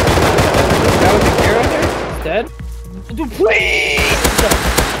was the gear right there? He's dead? Dude, please!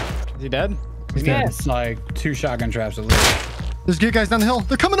 Is he dead? He's dead. Yes. Like 2 shotgun traps at least. There's good guys down the hill.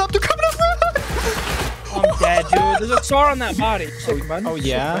 They're coming up. They're coming up. I'm dead, dude. There's a SAR on that body. Oh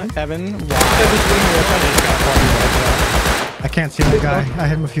yeah, Evan. Wow. I can't see that guy. I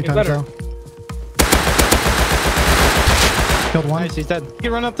hit him a few times better. though. Killed one. Nice, he's dead. You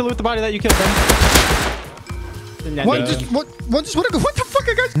can run up to loot the body that you killed, Ben. One just wanna go. What the fuck,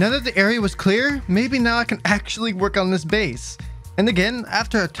 guys? Now that the area was clear, maybe now I can actually work on this base. And again,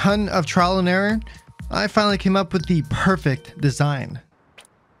 after a ton of trial and error, I finally came up with the perfect design.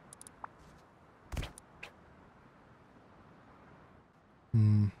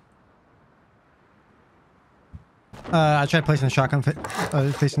 I tried placing a shotgun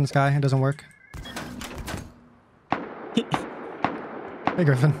facing this guy. It doesn't work. Hey,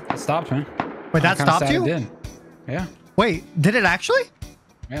 Griffin. It stopped me. Wait, that I'm kinda stopped sad you? It did. Yeah. Wait, did it actually?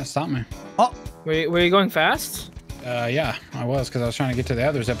 Yeah, it stopped me. Oh, Were you going fast? Yeah, I was because I was trying to get to the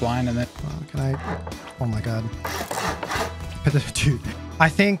other zip line and then. can I? Oh my god. Dude, I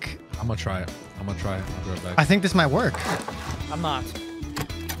think I'm gonna try it. I'll be right back. I think this might work. I'm not.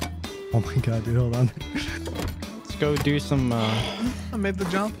 Oh my god, dude, hold on. Let's go do some. I made the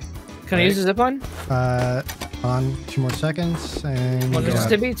jump. Can I use the zipline? On 2 more seconds and One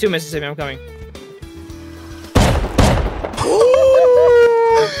Mississippi? 2 Mississippi, I'm coming.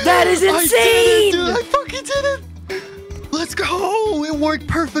 That is I did it, insane! dude! I fucking did it! Let's go! It worked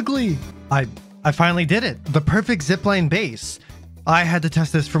perfectly. I finally did it. The perfect zipline base. I had to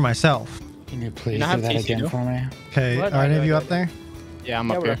test this for myself. Can you please You don't do have that TC, again do? for me? Okay, What? are any of Okay, you okay. up there? Yeah, I'm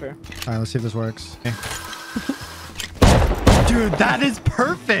Yeah, up we're here. up here. All right, let's see if this works. Dude, that is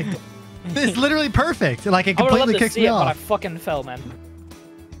perfect. It's literally perfect. Like, it I would love completely to kicks see me it, but I off. fucking fell, man.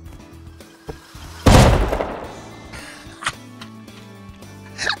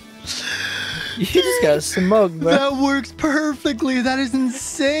 You just got smoked, bro. That works perfectly. That is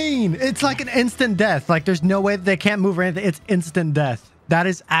insane. It's like an instant death. Like, there's no way they can't move or anything. It's instant death. That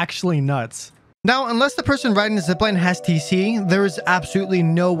is actually nuts. Now, unless the person riding the zipline has TC, there is absolutely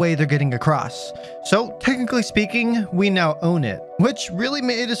no way they're getting across. So, technically speaking, we now own it, which really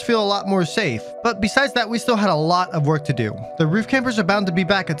made us feel a lot more safe. But besides that, we still had a lot of work to do. The roof campers are bound to be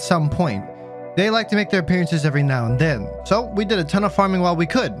back at some point. They like to make their appearances every now and then. So, we did a ton of farming while we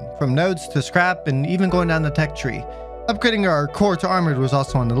could, from nodes to scrap and even going down the tech tree. Upgrading our core to armored was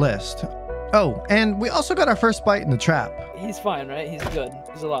also on the list. Oh, and we also got our first bite in the trap. He's fine, right? He's good.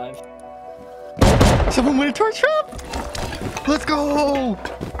 He's alive. Someone went into our trap. Let's go.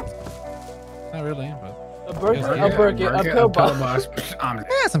 Not really, but A burger, Yeah, a burger, a pill box.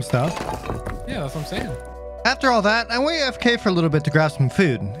 Yeah, some stuff. yeah, that's what I'm saying. After all that, I went AFK for a little bit to grab some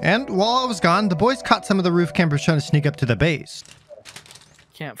food. And while I was gone, the boys caught some of the roof campers trying to sneak up to the base.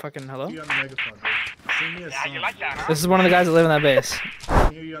 Can't fucking hello. You on the megaphone, dude. Sing me a song. This is one of the guys that live in that base. I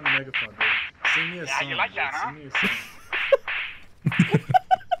can hear you on the megaphone, dude. Sing me a song. you like that, huh? Sing me a song.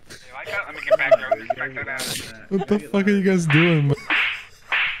 You like that? Let me get back there. Let me back that out. What the fuck are you guys doing? You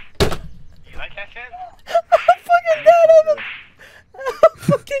like that shit? Fucking dead on him.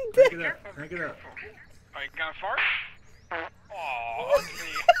 Fucking Crank dead. it up. Crank it up. Are you gonna fart? Oh,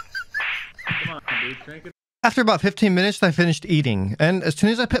 ugly. Come on, dude. Crank it After about 15 minutes, I finished eating. And as soon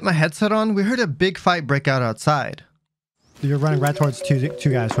as I put my headset on, we heard a big fight break out outside. You're running right towards two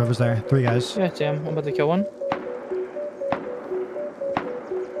guys, whoever's there. 3 guys. Yeah, Tim. I'm about to kill one.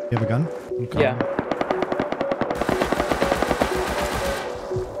 You have a gun? Yeah.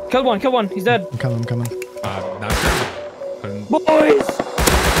 Killed one. Kill one. He's dead. I'm coming. Not sure. Couldn't- Boys.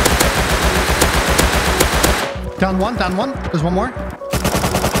 Down one. There's one more. I'm dead.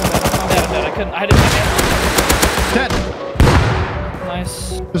 I couldn't. I didn't get Dead. it.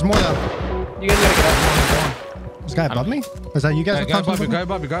 Nice. There's more though. You guys gotta get up. This guy above me? Is that you guys? Guy above you,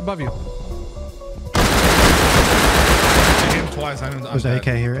 guy above you. I hit him twice. I'm There's an AK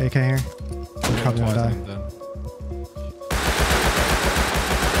here. I'm probably gonna die.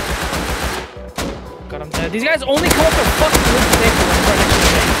 God, I'm dead. These guys only come up their fucking roof to take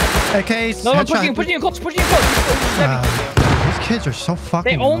AKs. No, I'm headshot. pushing you close. He's dead. These kids are so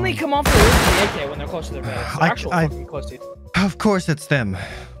fucking. They only annoying. come off the roof with the AK when they're close to their base. They're actual I- fucking close, dude. Of course it's them.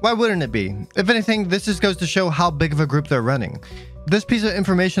 Why wouldn't it be? If anything, this just goes to show how big of a group they're running. This piece of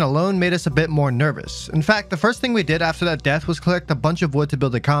information alone made us a bit more nervous. In fact, the first thing we did after that death was collect a bunch of wood to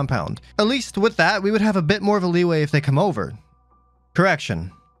build a compound. At least with that, we would have a bit more of a leeway if they come over.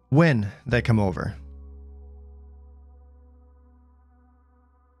 Correction. When they come over.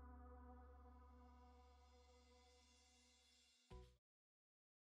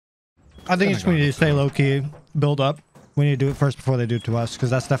 I think it's we need to stay low-key, build up. We need to do it first before they do it to us, because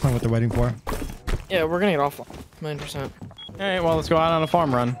that's definitely what they're waiting for. Yeah, we're gonna get off 9%. Alright, well, let's go out on a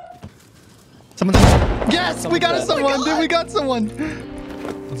farm run. Someone. Yes, we got someone, dude. We got someone.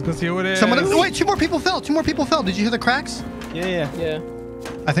 Let's go see who it is. Someone. Wait, 2 more people fell. 2 more people fell. Did you hear the cracks? Yeah. Yeah.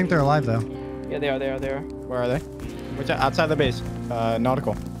 I think they're alive though. Yeah, they are. Where are they? Which outside the base?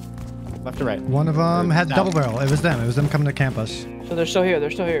 Nautical. Left to right. One of them had South. double barrel. It was them. It was them coming to campus. So they're still here.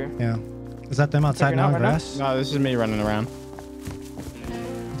 Yeah. Is that them outside now in Figuring out right grass? No, this is me running around.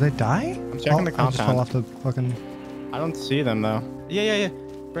 Did they die? I'm checking the I just fell compound. off the fucking. I don't see them though. Yeah.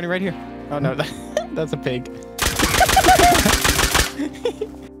 Running right here. Oh no, that's a pig.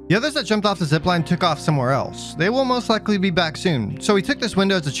 The others that jumped off the zipline took off somewhere else. They will most likely be back soon. So we took this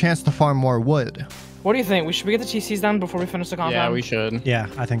window as a chance to farm more wood. What do you think? Should we get the TCs down before we finish the compound? Yeah, we should. Yeah,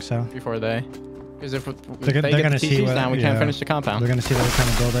 I think so. Before they. Because if They're they get gonna the see TCs what- down, we yeah. can't finish the compound. They're gonna see that we're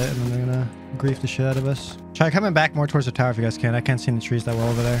trying to build it, and then they're gonna grief the shit out of us. Try coming back more towards the tower if you guys can. I can't see the trees that well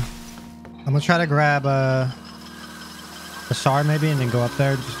over there. I'm gonna try to grab a SAR maybe, and then go up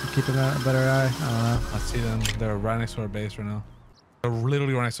there, just to keep a better eye. I don't know. I see them. They're right next to our base right now. They're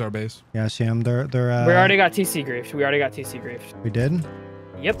literally right next to our base. Yeah, I see them. They're. We already got TC griefed. We did.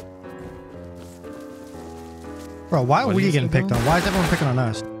 Yep. Bro, why are What we is getting it, picked bro? on? Why is everyone picking on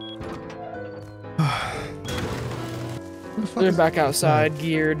us? Who the fuck They're is- back outside,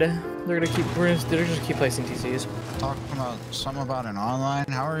 geared. They're gonna keep. They're just keep placing TCs. Talking about something about an online.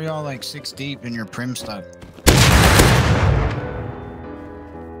 How are y'all like 6 deep in your prim stuff?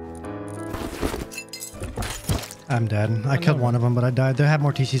 I'm dead. I killed one of them, but I died. They have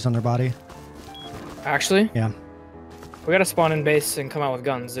more TCs on their body. Actually, Yeah. we gotta spawn in base and come out with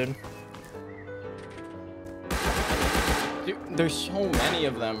guns, dude. Dude, there's so many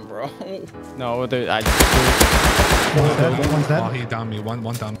of them, bro. No, One's dead. One's Oh, dead. he downed me. One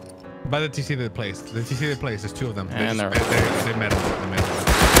down. By the TC they placed. The TC they placed. There's 2 of them. And they met him. They met him. The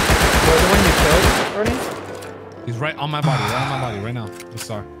one you killed, Bernie? He's right on my body. Right on my body. Right now. The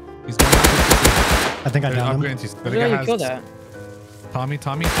star. He's going after the TC. I think I They're downed him. upgrading TC. The Where guy did you has- kill that? Tommy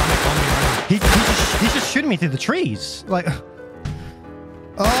on me right He's just shooting me through the trees. Like,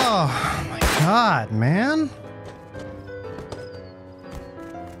 oh my god, man.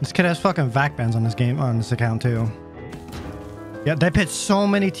 This kid has fucking vac bands on this account too. Yeah, they put so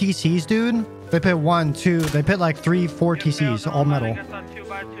many TCs, dude. They put 1, 2. They put like 3, 4 TCs, all metal.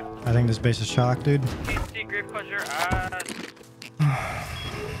 I think this base is shocked, dude.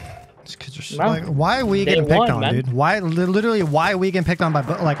 Well, Like, why are we they getting picked won, on, man. dude? Literally, why are we getting picked on by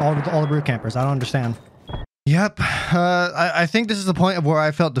like all the root campers? I don't understand. Yep. I think this is the point of where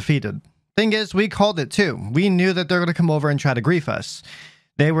I felt defeated. Thing is, we called it too. We knew that they're going to come over and try to grief us.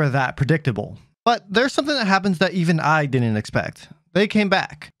 They were that predictable. But there's something that happens that even I didn't expect. They came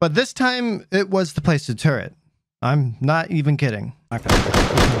back. But this time, it was the place to turret. I'm not even kidding.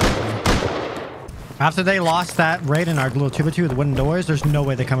 After they lost that raid in our little 2x2 with the wooden doors, there's no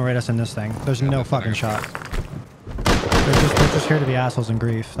way they come and raid us in this thing. There's no fucking shot. They're just here to be assholes and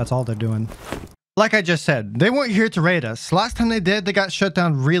grief. That's all they're doing. Like I just said, they weren't here to raid us. Last time they did, they got shut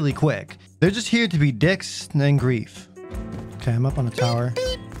down really quick. They're just here to be dicks and grief. Okay, I'm up on the tower.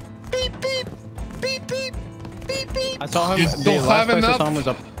 I saw him. You The don't last have place I enough? saw him was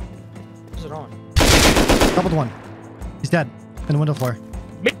up. What's it on? Doubled one. He's dead. In the window floor.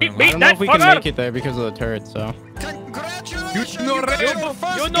 Beat I don't know that if we can fucker! make it there because of the turret, so. Congratulations! You know red.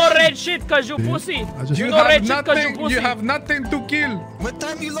 You know red shit cause you pussy. I just You You know red have shit cause you nothing. pussy. You have nothing to kill. What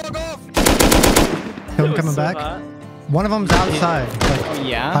time you log off? Kill him coming back. One of them's outside, like Oh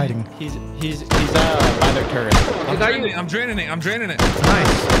yeah. hiding. He's by their turret. I'm draining it. I'm draining it.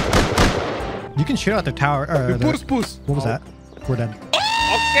 Nice. You can shoot out their tower. Or their, Puss. what was that? We're dead.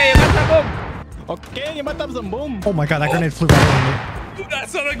 Okay, you got that boom. Okay, you might have some boom. Oh my god, that grenade flew right over me. Dude,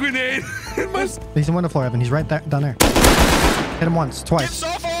 that's not a grenade. It must. He's in window floor, Evan. He's right there, down there. Hit him once, twice. So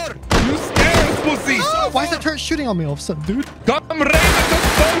far! You scared, pussy. Why is that turret shooting on me all of a sudden, dude? Come raid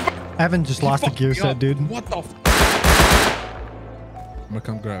us. Evan just lost the gear set, dude. What the f? I'm gonna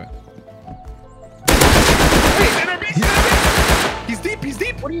come grab it. He's deep. He's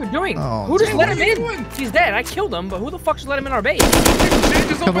deep. What are you doing? Oh, who just man, let what him are you in? doing? He's dead. I killed him, but who the fuck just let him in our base?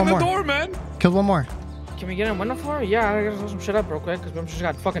 Just Kill open one the more. door, man. Killed one more. Can we get in window floor? Yeah, I gotta look some shit up real quick because we just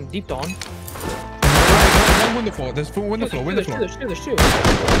got fucking deeped on. One window floor. There's window floor. Window floor. There's two.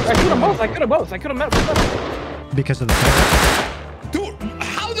 I killed them both. I killed them both. Because of the turret. Dude,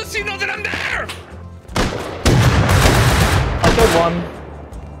 how does he know that I'm there? I killed one,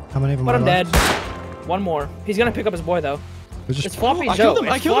 How many of them but are I'm left? dead. One more. He's gonna pick up his boy though. They're just- It's Floppy I Joe. killed him.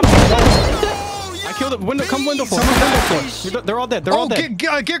 I It's killed him. Floppy Joe. I killed him. Come window floor. Come window floor. They're all dead. They're all Oh, dead.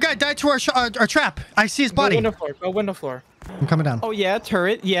 gear guy died to our trap. I see his Go body. window floor. Go window floor. I'm coming down. Oh yeah,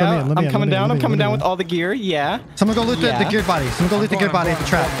 turret. Yeah, Let me in, I'm coming down. I'm coming let down me with in. all the gear. Yeah. Someone go loot the Yeah. geared body. Someone go loot the geared body at the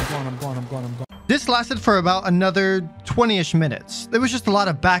trap. I'm going. This lasted for about another 20-ish minutes. There was just a lot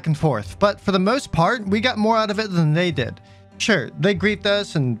of back and forth, but for the most part, we got more out of it than they did. Sure, they griefed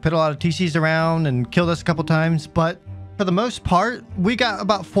us and put a lot of TCs around and killed us a couple times, but for the most part, we got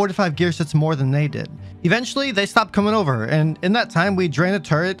about 4 to 5 gear sets more than they did. Eventually, they stopped coming over, and in that time, we drained the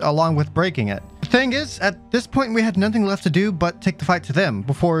turret along with breaking it. The thing is, at this point, we had nothing left to do but take the fight to them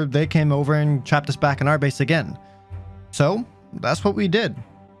before they came over and trapped us back in our base again. So, that's what we did.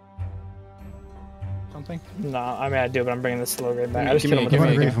 Something. No, I mean I do, but I'm bringing this slow grade back. I Give just me- killed him with give Come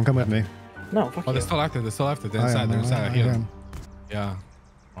the me- with grief. me, come with me. No, fuck Oh, you. they're still active. They're Oh, inside. They're inside. I hear them. Yeah.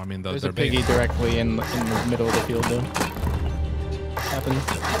 I mean, There's they're a piggy big. directly in the middle of the field, dude. Happens.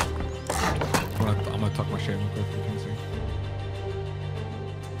 I'm gonna tuck my shit real quick. You can see.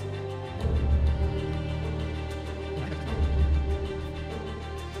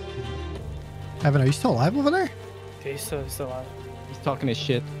 Evan, are you still alive over there? Okay, he's still alive. He's talking his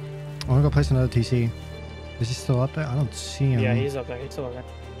shit. I want to go place another TC. Is he still up there? I don't see him. Yeah, he's up there. He's still up there.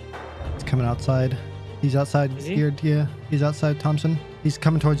 He's coming outside. He's outside Is he? here. Yeah, he's outside Thompson. He's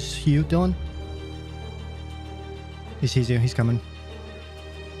coming towards you, Dylan. He sees you. He's coming.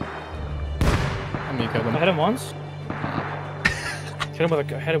 How many killed I him? hit him once. hit him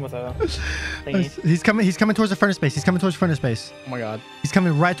with a thingy. He's coming. He's coming towards the furnace base. He's coming towards furnace base. Oh my god. He's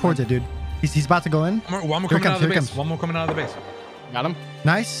coming right towards it, dude. He's about to go in. One more Here coming he out of the comes, here he base. comes. One more coming out of the base. Got him.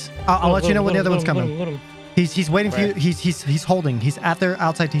 Nice. I'll let you know when the other one's coming. Loot him. He's waiting for you. Where? He's holding. He's at their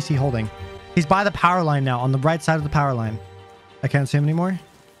outside TC holding. He's by the power line now, on the right side of the power line. I can't see him anymore.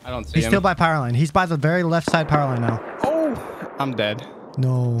 I don't see He's him. still by power line. He's by the very left side power line now. Oh, I'm dead.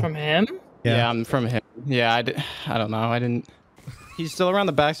 No. From him? Yeah, I'm from him. Yeah, I don't know. I didn't. He's still around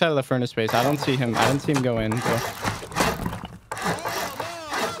the backside of the furnace space. I don't see him. I didn't see him go in. So.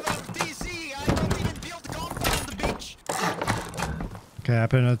 Okay, I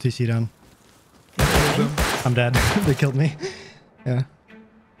put another TC down. I'm dead. They killed me. Yeah.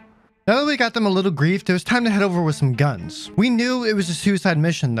 Now that we got them a little grief, it was time to head over with some guns. We knew it was a suicide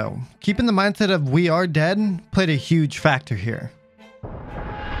mission though. Keeping the mindset of we are dead played a huge factor here.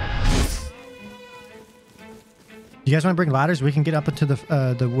 You guys want to bring ladders? We can get up into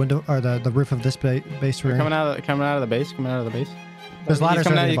the window or the roof of this base room. Coming out of the base. Coming out of the base. There's ladders. He's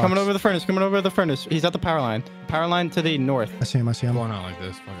coming, already he's in the coming box. over the furnace. Coming over the furnace. He's at the power line. Power line to the north. I see him. I see him. Going out like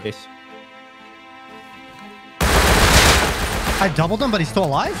this. Fuck it. Base. I doubled him, but he's still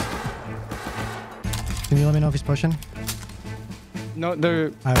alive? Can you let me know if he's pushing? No, they're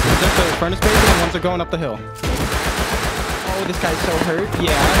Okay. one's at the furnace base and ones are going up the hill. Oh, this guy's so hurt.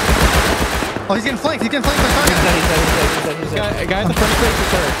 Yeah. Oh, he's getting flanked. He's getting flanked by target. He's dead. A guy at the furnace base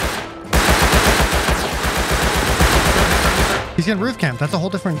is hurt. He's getting roof camp. That's a whole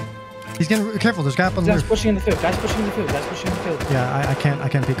different... He's getting... Careful, there's a guy up on the Guys roof. pushing in the field. Guys pushing in the field. Guys pushing in the field. Yeah, I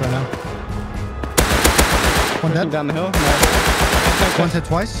can't peek right now. One Pushing dead. down the hill. Nice. One's hit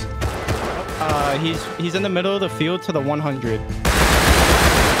twice. He's in the middle of the field to the 100.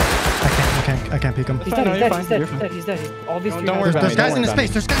 I can't peek him. He's fine, dead. you're He's fine, dead. you're He's fine. dead. He's dead. All these three. Don't worry guys- about There's me, guys in don't his worry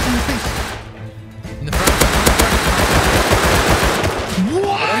space. There's guys in his space. In the front.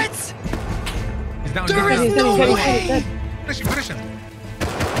 What? He's down. There He's is down. no He's way. dead. Finish him.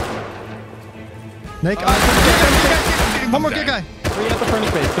 Nick, one more good guy. 3 at the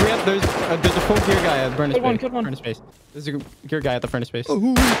furnace base. 3 at there's a full gear guy at furnace Good one, base. good one. Furnace base. There's a gear guy at the furnace base.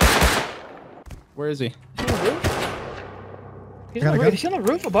 Where is he? He's I on gotta the roof. go. Is he on the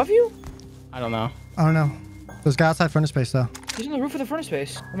roof above you? I don't know. I don't know. There's a guy outside furnace space though. He's on the roof of the furnace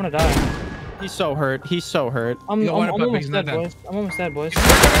base. I'm gonna die. He's so hurt. He's so hurt. I'm You got one up, but almost he's not dead, dead. boys. I'm almost dead, boys.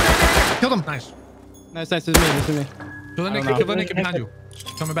 Killed him. Nice. Nice. This is me. This is me. Kill the I don't Nick. know. Kill the Nick behind you.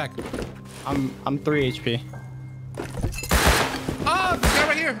 Coming back. I'm 3 HP. Oh, this guy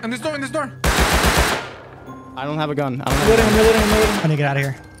right here. And this door. In this door. I don't have a gun. I'm reloading. I'm reloading. I need to get out of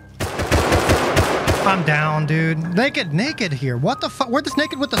here. I'm down, dude. Naked here. What the fuck? Where'd this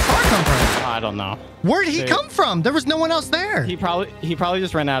naked with the star come from? I don't know. Where'd he Dude. come from? There was no one else there. He probably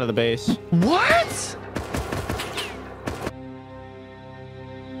just ran out of the base. What?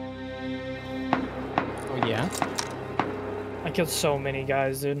 Oh yeah. I killed so many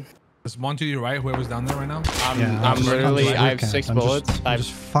guys, dude. There's one to your right. Whoever's down there right now. I'm literally. just I have roof camped. 6 I'm bullets. I'm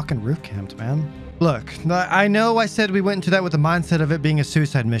just fucking roof camped, man. Look, I know I said we went into that with the mindset of it being a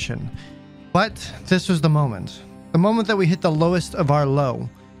suicide mission, but this was the moment. The moment that we hit the lowest of our low.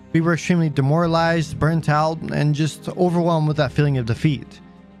 We were extremely demoralized, burnt out, and just overwhelmed with that feeling of defeat.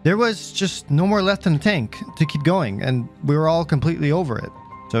 There was just no more left in the tank to keep going, and we were all completely over it.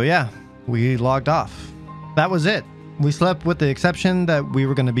 So yeah, we logged off. That was it. We slept with the exception that we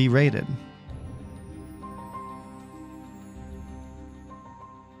were going to be raided.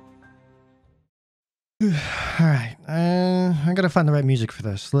 All right, I gotta find the right music for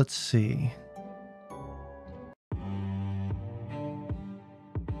this. Let's see.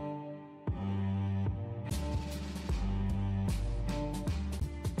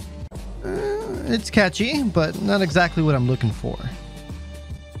 It's catchy, but not exactly what I'm looking for.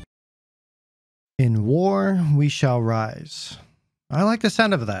 In war, we shall rise. I like the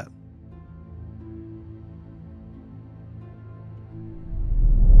sound of that.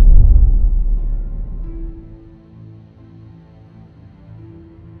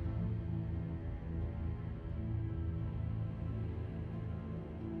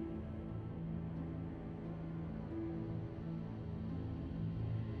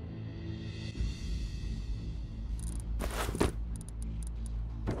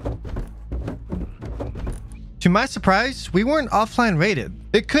 To my surprise, we weren't offline raided.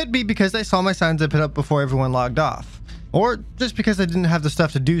 It could be because I saw my signs I put up before everyone logged off, or just because I didn't have the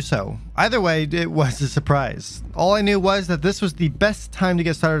stuff to do so. Either way, it was a surprise. All I knew was that this was the best time to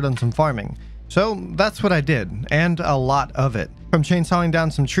get started on some farming. So that's what I did, and a lot of it. From chainsawing down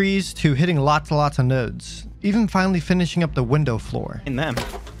some trees to hitting lots and lots of nodes, even finally finishing up the window floor. In them.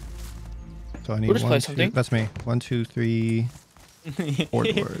 So I need We'll just play 1, 2, something. that's me. 1, 2, 3, 4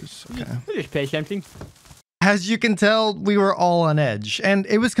 doors. Okay. We'll just play something. As you can tell, we were all on edge, and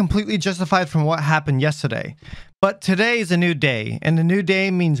it was completely justified from what happened yesterday. But today is a new day, and a new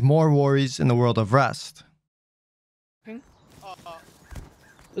day means more worries in the world of Rust.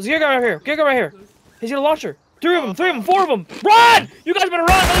 There's a gear guy right here. Gear guy right here. He's got a launcher. 3 of them, 4 of them. Run! You guys better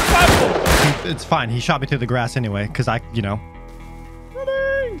run. There's 5 of them. It's fine. He shot me through the grass anyway, because you know.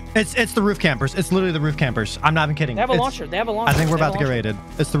 It's the roof campers. It's literally the roof campers. I'm not even kidding. They have a It's- launcher. They have a launcher. I think we're They have about to a get launcher.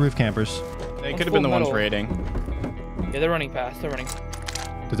 raided. It's the roof campers. They On could have been the full ones metal. raiding. Yeah, they're running past. They're running.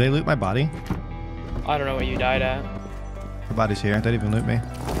 Did they loot my body? I don't know what you died at. The body's here. They didn't even loot me.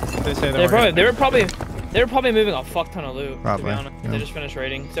 They say They were probably moving a fuck ton of loot. To Probably, be honest, yeah. they just finished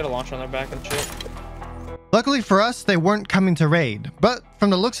raiding. They had a launcher on their back and shit. Luckily for us, they weren't coming to raid. But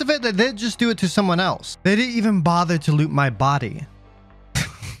from the looks of it, they did just do it to someone else. They didn't even bother to loot my body.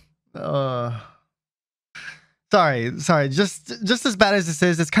 Sorry. Just as bad as this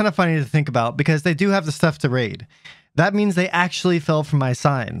is, it's kind of funny to think about because they do have the stuff to raid. That means they actually fell for my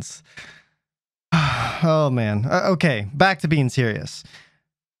signs. Oh man. Okay, back to being serious.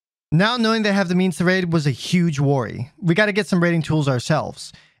 Now knowing they have the means to raid was a huge worry. We got to get some raiding tools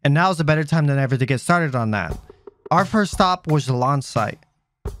ourselves, and now's a better time than ever to get started on that. Our first stop was the launch site.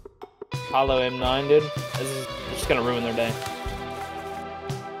 Hollow M9, dude. This is just gonna ruin their day.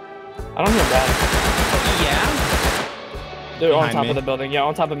 I don't hear bad. Yeah. They're on Behind top me. of the building. Yeah,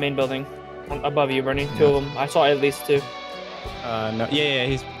 on top of main building. Above you, Bernie. Two of them. I saw at least two. No. Yeah,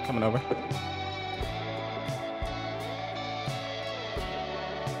 he's coming over.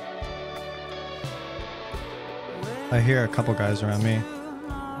 I hear a couple guys around me.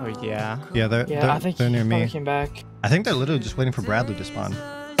 Oh yeah. Yeah, I think they're near me. came back. I think they're literally just waiting for Bradley to spawn. No,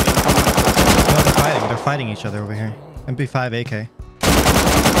 they're fighting. They're fighting each other over here. MP5 AK.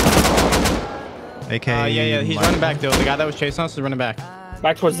 AK. Yeah. He's running back, though. The guy that was chasing us is running back.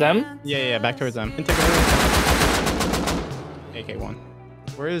 Back towards them? Yeah, back towards them. And take a AK1.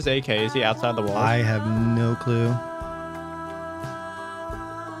 Where is AK? Is he outside the wall? I have no clue.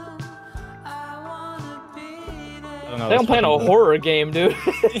 I don't know. They don't playing a horror game, dude.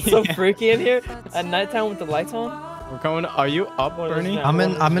 It's so freaky in here at nighttime with the lights on. We're going. Are you up, What is Bernie? that? I'm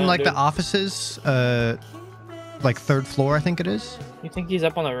in like dude. the offices, like third floor, I think it is. You think he's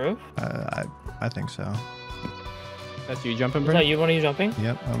up on the roof? I think so. That's you jumping, Is that Bernie? you? One of you jumping?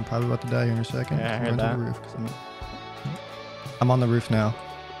 Yep, I'm probably about to die here in a second. Yeah, I I'm heard going to that. the roof 'cause I'm on the roof now.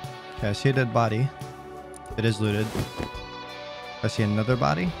 Okay, I see a dead body. It is looted. I see another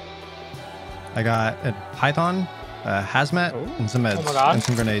body. I got a python, a hazmat, and some meds, Oh my God. and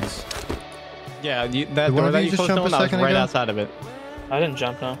some grenades. Yeah, that Did one door of that you you just closed jump a on, I was second right ago? outside of it. I didn't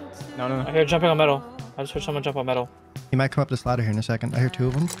jump, no. No. I hear jumping on metal. I just heard someone jump on metal. He might come up this ladder here in a second. I hear two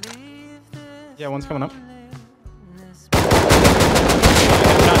of them. Yeah, one's coming up.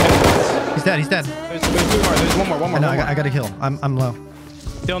 He's dead. He's dead. There's two more. There's one more. I know. I got to heal. I'm low.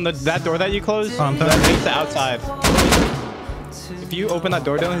 Dylan, that door that you closed, Oh, I'm that sorry. leads to outside. If you open that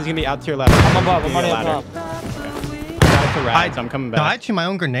door, Dylan, he's gonna be out to your left. I'm above. I'm Via running ladder. up. Got to ride, so I'm coming back. Died to my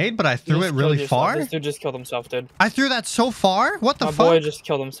own grenade, but I You threw just it killed really yourself. far. This dude just killed himself, dude. I threw that so far. What the My fuck? boy just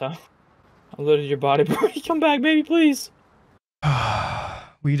killed himself. I looted your body, bro. Come back, baby, please.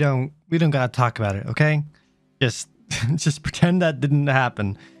 we don't gotta talk about it, okay? Just pretend that didn't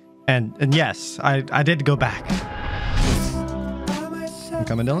happen. And yes, I did go back. I'm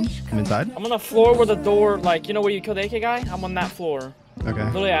coming, Dylan. I'm inside. I'm on the floor where the door, like, you know where you killed the AK guy? I'm on that floor. Okay.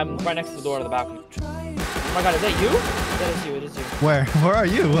 Literally, I'm right next to the door to the balcony. Oh my God, is that you? That is you. It is you. Where are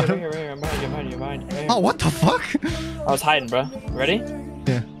you? Right here, right here. I'm behind you. I'm behind you. I'm behind you. Right here. Oh, what the fuck? I was hiding, bro. Ready?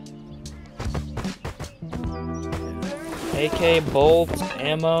 Yeah. AK, bolt,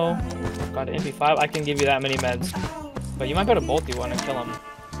 ammo. Got an MP5. I can give you that many meds. But you might be able to bolt you one and kill him.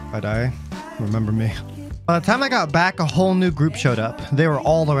 If I die, remember me. By the time I got back, a whole new group showed up. They were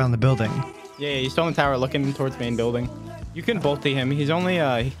all around the building. Yeah, he's still in the tower, looking towards main building. You can bolt him. He's only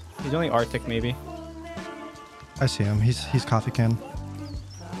Arctic, maybe. I see him. He's coffee can.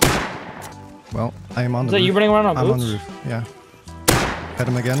 Well, I am on the Is that roof. you running around on I'm on boots? the roof. Yeah. Hit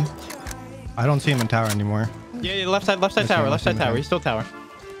him again. I don't see him in tower anymore. Yeah, left side Yes, tower, ma'am, left side yes, tower. ma'am. He's still tower.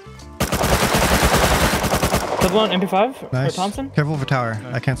 Killed one, MP5? Nice. For Thompson? Careful for tower.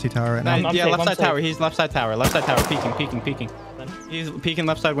 I can't see tower right now. I'm Yeah, safe, left I'm side safe. tower. He's left side tower. Left side tower. Peeking. He's peeking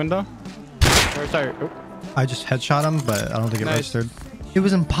left side window. Or, sorry. Oh. I just headshot him, but I don't think it Nice. registered. It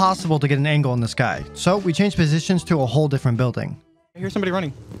was impossible to get an angle on this guy, so we changed positions to a whole different building. I hear somebody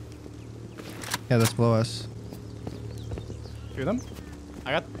running. Yeah, that's below us. Shoot them.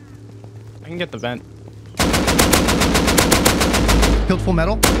 I can get the vent. Killed full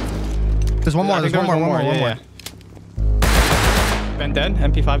metal. There's one more. I There's think one more. there was One more. yeah. Vent dead.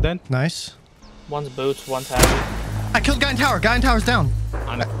 MP5 dead. Nice. One's boots, one's heavy. I killed guy in tower. Guy in tower's down.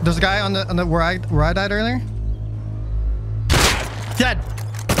 On it. There's a guy on the where I died earlier. Dead.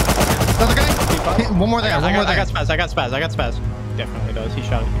 Another guy. One more there. One more I there. got spaz. Definitely does. He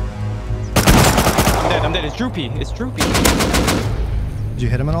shot it. I'm dead. It's Droopy. Did you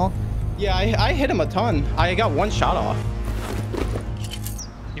hit him at all? Yeah, I hit him a ton. I got one shot off.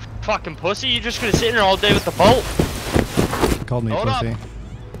 You fucking pussy. You're just gonna sit in there all day with the bolt. He called me Hold up. pussy.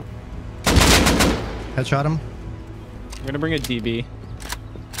 Headshot him. I'm gonna bring a DB.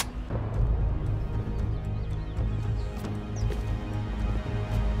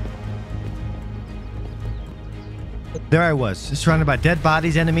 There I was, surrounded by dead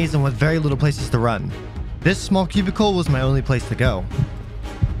bodies, enemies, and with very little places to run. This small cubicle was my only place to go.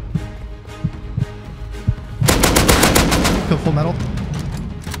 Kill full metal.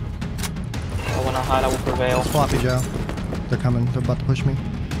 I wanna hide, I will prevail. Floppy Joe. They're coming. They're about to push me.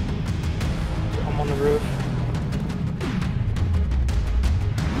 I'm on the roof.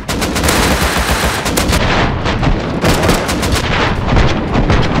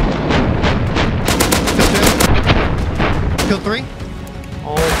 Killed 3.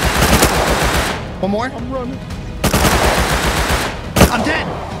 Oh, One more. I'm running. I'm dead.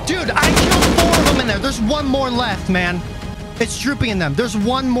 Dude, I killed 4 of them in there. There's one more left, man. It's drooping in them. There's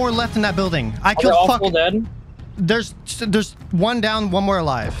one more left in that building. I Are they killed all fucking... full dead? There's one down, one more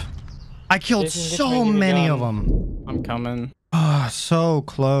alive. I killed Jason, so many of them. I'm coming. Ah, so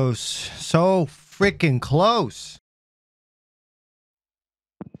close. So freaking close.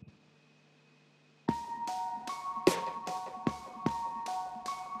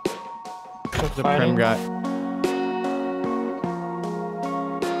 The prim guy.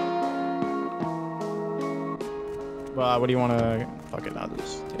 Well, what do you want to... Fuck it, I'll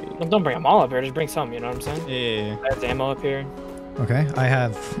just take... Well, don't bring them all up here. Just bring some, you know what I'm saying? Yeah. I have ammo up here. Okay, I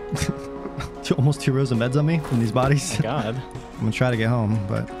have almost 2 rows of meds on me in these bodies. Oh God. I'm gonna try to get home,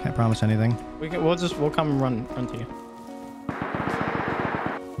 but can't promise anything. We'll come and run to you.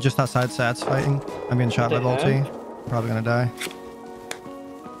 Just outside Sats fighting. I'm getting shot by Volty. Probably gonna die.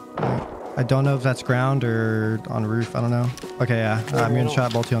 I don't know if that's ground or on roof. I don't know. Okay, yeah. I'm getting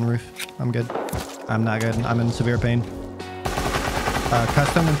shot Volty on roof. I'm good. I'm not good. I'm in severe pain.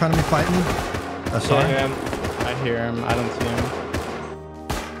 Custom in front of me fighting. Sorry. Yeah, I hear him. I don't see him.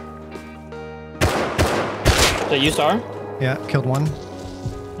 So you saw? Yeah, killed 1.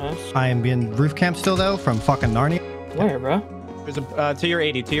 Nice. I am being roof camp still though from fucking Narnia. Where, bro? There's a to your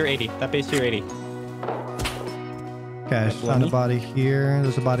 80. To your 80. That base to your 80. Okay, I found a body here.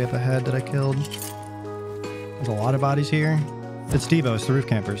 There's a body up ahead that I killed. There's a lot of bodies here. It's Devo. It's the roof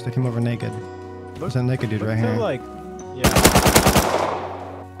campers. They came over naked. There's a naked dude right here. Like, yeah.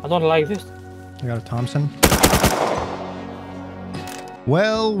 I don't like this. I got a Thompson.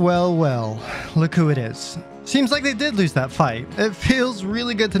 Well, well, well. Look who it is. Seems like they did lose that fight. It feels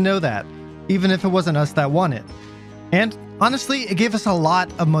really good to know that, even if it wasn't us that won it. And honestly, it gave us a lot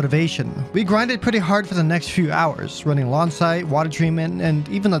of motivation. We grinded pretty hard for the next few hours, running lawn site, water treatment, and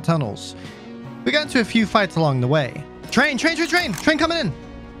even the tunnels. We got into a few fights along the way. Train coming in.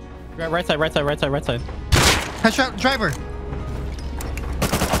 Right side. Headshot driver.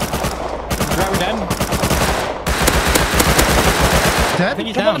 Driver dead. Dead? I think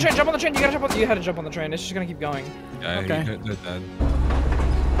he's Jump down. on the train. Jump on the train. You had to jump on the train. It's just gonna keep going. Yeah, Okay. they're dead.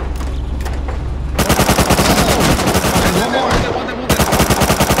 One more.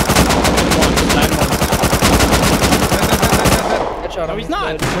 Headshot No, him. he's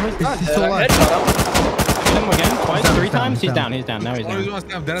not. Dead. He's still alive. Headshot him. Hit him again. Twice. Down, 3 down, times. He's down. down. He's down. Now he's Always down. wants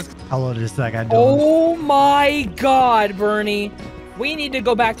to have Dennis. How low is this guy doing? Oh my God, Bernie. We need to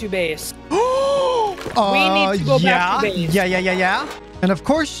go back to base. We need to go back to base. Yeah. And of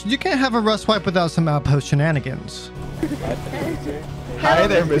course, you can't have a rust wipe without some outpost shenanigans. Hi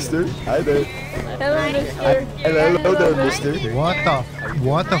there, mister. Hi there. Hello, mister. Hello there, mister.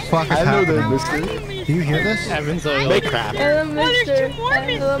 What the fuck is Hello there, happening? mister. Do you hear this? Evan's a little crap. Hello, mister.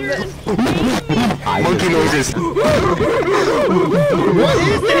 Hello, mister. Monkey noises. What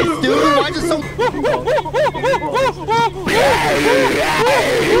is this, dude? Why just so...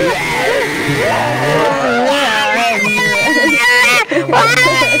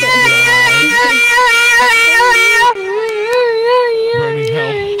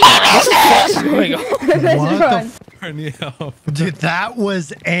 Bernie, help. What the f... Bernie, help. Dude, that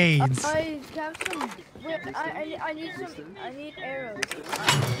was AIDS. I have some. Wait, I need some. I need arrows.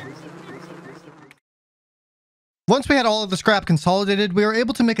 Once we had all of the scrap consolidated, we were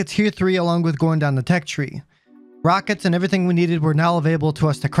able to make a tier 3 along with going down the tech tree. Rockets and everything we needed were now available to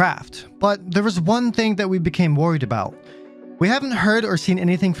us to craft. But there was one thing that we became worried about. We haven't heard or seen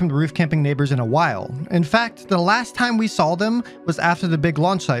anything from the roof camping neighbors in a while. In fact, the last time we saw them was after the big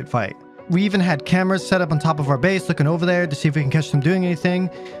launch site fight. We even had cameras set up on top of our base looking over there to see if we can catch them doing anything,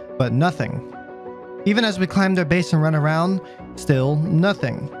 but nothing. Even as we climbed their base and run around, still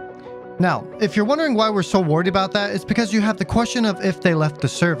nothing. Now, if you're wondering why we're so worried about that, it's because you have the question of if they left the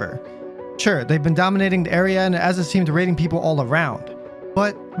server. Sure, they've been dominating the area and it hasn't seemed to raiding people all around.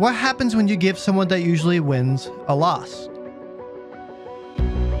 But what happens when you give someone that usually wins a loss?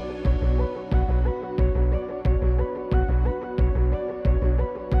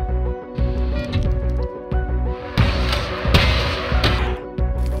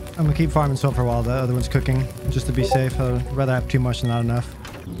 I'm gonna keep farming salt for a while. The other one's cooking, just to be safe. I'd rather have too much than not enough.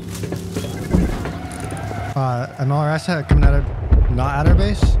 MLRS coming out of, not at our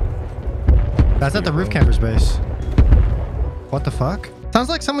base? That's at the roof camper's base. What the fuck? Sounds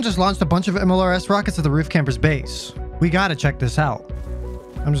like someone just launched a bunch of MLRS rockets at the roof camper's base. We gotta check this out.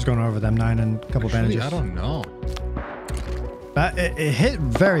 I'm just going over them 9 and a couple bandages. I don't know. It hit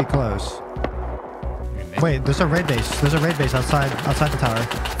very close. Wait, there's a raid base. There's a raid base outside the tower.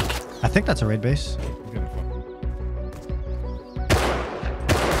 I think that's a raid base.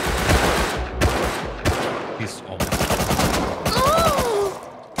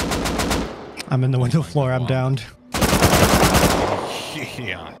 I'm in the window floor. I'm downed.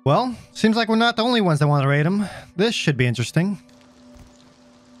 Yeah. Well, seems like we're not the only ones that want to raid them. This should be interesting.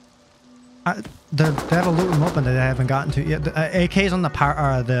 They have a loot room open that I haven't gotten to yet. The AK's on the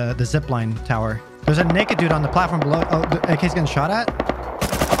power, the zipline tower. There's a naked dude on the platform below. Oh, the AK's getting shot at.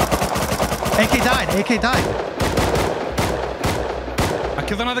 AK died. AK died. I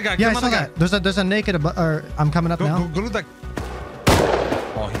killed another guy. Yeah, I saw that. There's a naked. I'm coming up now. Go to that.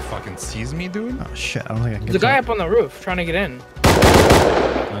 Oh, he fucking sees me, dude. Oh shit! I don't think I can get. There's a guy up on the roof trying to get in.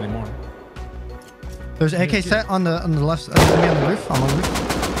 Not anymore. There's AK set on the left. Me on the roof. I'm on the roof.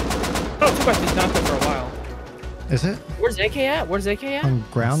 Oh, 2x3's not there for a while. Is it? Where's AK at? Where's AK at? On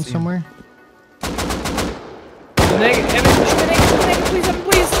ground somewhere. The naked. Evan, shoot the naked. Shoot the naked, please, Evan,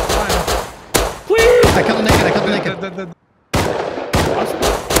 please. Please. I killed the naked. I killed the naked.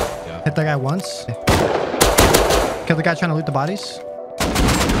 Yeah. Hit that guy once. Killed the guy trying to loot the bodies.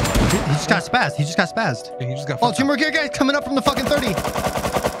 He just got spazzed. He just got spazzed. Yeah, he just got. Oh, two more gear guys coming up from the fucking 30.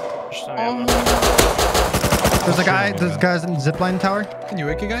 There's a guy. There's guys in the zipline tower. Can you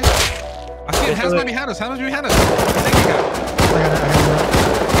AK guys? I see it. Hazmat behind us. Hazmat behind us. Thank you, guy.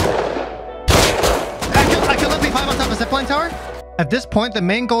 I killed MP5 on top of zipline tower. At this point, the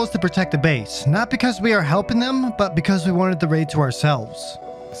main goal is to protect the base. Not because we are helping them, but because we wanted the raid to ourselves.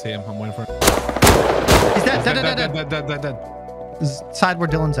 I see him. I'm waiting for him. He's dead. Dead. Side where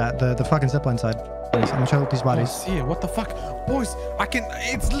Dylan's at. The fucking zipline side. I'm gonna try to loot these bodies. Oh, see it. What the fuck? Boys, I can...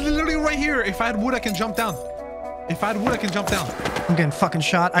 It's literally right here. If I had wood, I can jump down. If I had wood, I can jump down. I'm getting fucking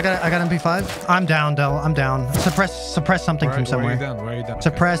shot. I got MP5. I'm down, Del. I'm down. Suppress something from somewhere. Where are you down?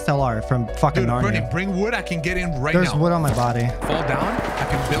 Suppress LR from fucking Dude, Narnia. Bernie, bring wood. I can get in right There's now. wood on my body. Fall down. I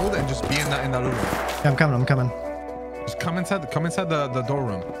can build and just be in that room. Yeah, I'm coming. I'm coming. Just come inside the door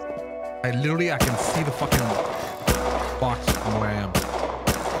room. I can see the fucking box from where I am.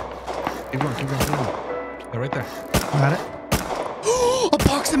 Keep going. They're right there. Got it. A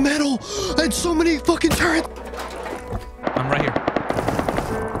box of metal and so many fucking turrets. I'm right here.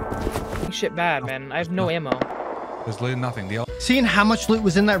 Shit bad, man. I have no ammo. There's literally nothing. Seeing how much loot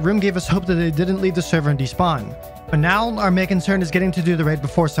was in that room gave us hope that they didn't leave the server and despawn. But now our main concern is getting to do the raid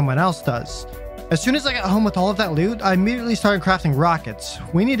before someone else does. As soon as I got home with all of that loot, I immediately started crafting rockets.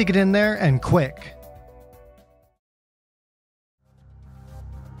 We need to get in there and quick.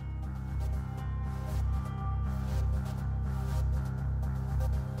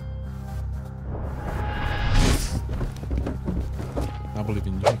 I believe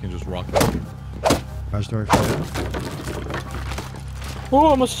in you. You can just rock it. Garage door. Oh, I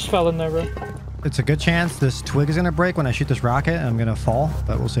almost just fell in there, bro. It's a good chance this twig is gonna break when I shoot this rocket and I'm gonna fall,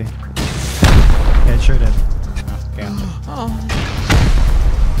 but we'll see. Yeah, it sure did. Okay.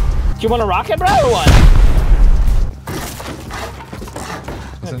 Do you want a rocket, bro, or what?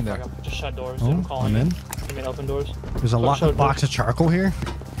 It's in there. Just shut doors. Oh, I'm calling I'm in. I mean, open doors. There's a box of charcoal here.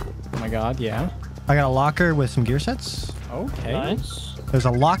 Oh my god, yeah. I got a locker with some gear sets. Okay. Nice. There's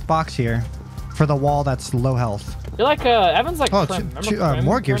a locked box here for the wall that's low health. You're like, Evan's like Oh, Prim. Remember Prim,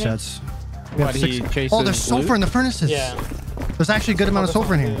 more gear Bernie? sets. We have What, he 6. chases Oh, there's sulfur loot? in the furnaces. Yeah. There's actually a good amount of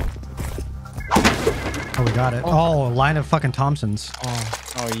sulfur in here. Oh, we got it. Oh, a line of fucking Thompsons.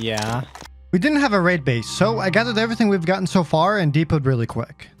 Oh yeah. We didn't have a raid base, so I gathered everything we've gotten so far and depoted really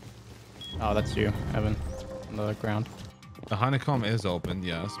quick. Oh, that's you, Evan. On the ground. The honeycomb is open,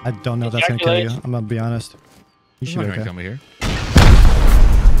 yes. I don't know if that's gonna kill you. I'm gonna be honest. You should be okay. Come here.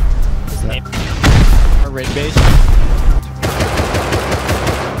 Our raid base.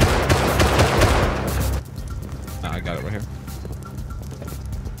 Nah, I got it right here.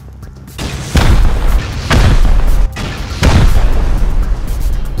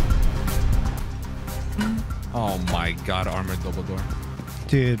 Oh my god, armored double door.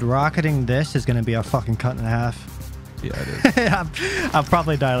 Dude, rocketing this is gonna be a fucking cut in half. Yeah, it is. I'm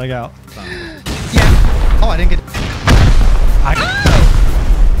probably dialing out. Yeah. Oh, I didn't get.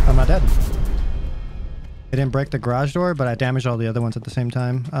 I'm not dead. I didn't break the garage door, but I damaged all the other ones at the same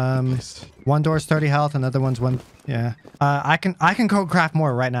time. One door's 30 health, another one's 1. Yeah. I can go craft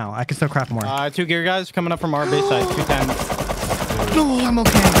more right now. I can still craft more. 2 gear guys coming up from our base side. 210. No, I'm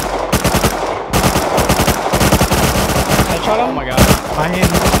okay. Headshot him? Oh my god. I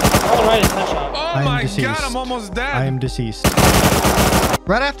am. All right, it's headshot. Oh my god, I'm almost dead. I am deceased.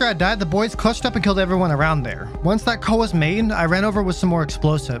 Right after I died, the boys clutched up and killed everyone around there. Once that call was made, I ran over with some more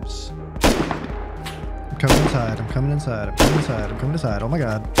explosives. I'm coming inside. I'm coming inside. I'm coming inside. I'm coming inside. Oh my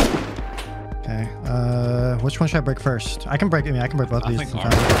god. Okay. Which one should I break first? I can break. I can break both of these.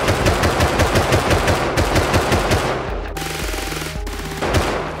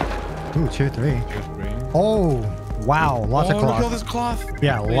 Ooh, tier 3. Tier 3. Oh, Wow, lots of Look at all cloth. this cloth.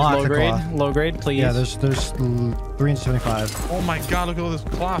 Yeah, Please, lots low of grade, cloth. low grade, please. Yeah, there's 375. Oh my god, look at all this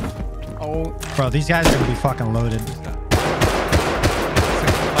cloth. Oh, Bro, these guys are gonna be fucking loaded.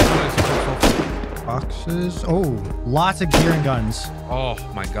 Boxes. Oh, lots of gear and guns. Oh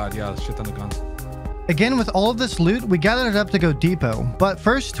my god, yeah, shit on the guns. Again, with all of this loot, we gathered it up to go depot. But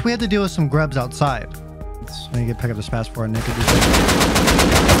first, we had to deal with some grubs outside. Let me pick up this passport and naked.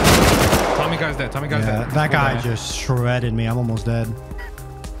 Tommy guy's dead. Tommy guy's dead. That guy just shredded me. I'm almost dead.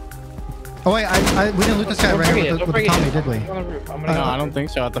 Oh wait, we didn't loot this guy right here with the Tommy, did we? no, I don't think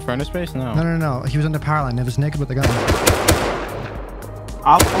so. At the furnace base, no. No. He was on the power line. It was naked with the gun.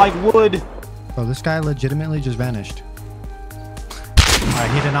 I like wood. Oh, this guy legitimately just vanished.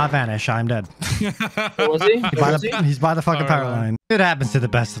 Alright, he did not vanish. I'm dead. Where was he? Where was he? He's by the fucking power line. It happens to the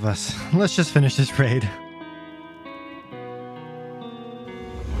best of us. Let's just finish this raid.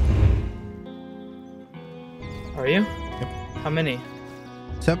 Are you? Yep. How many?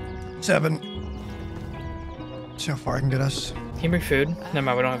 7. See how far I can get us. Can you bring food? Never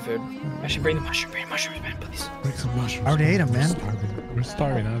mind, we don't have food. I should bring the mushrooms, man, please. Bring some mushrooms. I already ate them, man. We're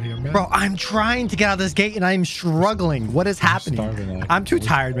starving out here, man. Bro, I'm trying to get out of this gate and I'm struggling. What is happening? I'm too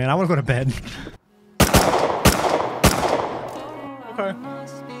tired, man. I want to go to bed. Okay.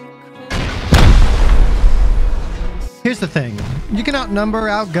 Here's the thing. You can outnumber,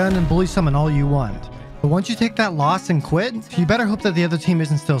 outgun, and bully someone all you want. But once you take that loss and quit, you better hope that the other team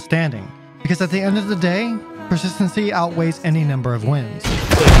isn't still standing. Because at the end of the day, persistency outweighs any number of wins.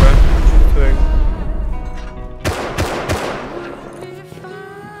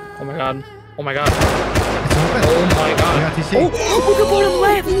 Oh my god. Oh my god. It's open. Oh my god. We got TC. Oh, look at bottom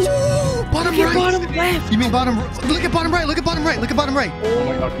left. Bottom Look right. at bottom left. You mean bottom? Look at bottom right. Look at bottom right. Look at bottom right. Oh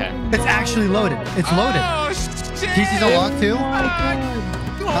my god, okay. It's actually loaded. It's loaded. Oh, shit. TC's unlocked too.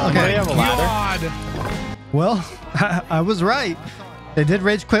 Oh Okay. my have a ladder. god. Well, I was right. They did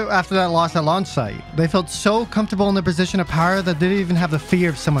rage quit after that loss at launch site. They felt so comfortable in their position of power that they didn't even have the fear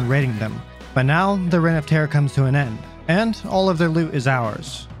of someone raiding them. But now, the reign of terror comes to an end. And all of their loot is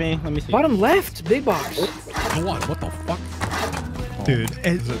ours. Let me see. Bottom left, big box. What the fuck? Dude,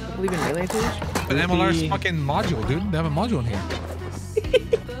 I believe in melee tools. An MLR's fucking module, dude. They have a module in here.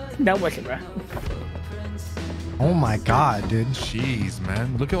 No wicked, bro. oh my god, dude. Jeez,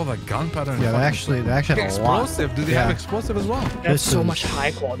 man. Look at all the gunpowder. Yeah, they actually have a lot. Explosive. Do they have explosive as well? That's so much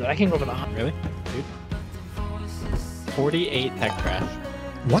high quality. I can't go over the high. Really? Dude. 48 tech trash.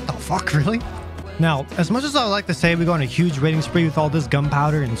 What the fuck, really? Now, as much as I would like to say we go on a huge raiding spree with all this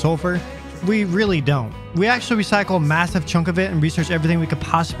gunpowder and sulfur, we really don't. We actually recycle a massive chunk of it and research everything we could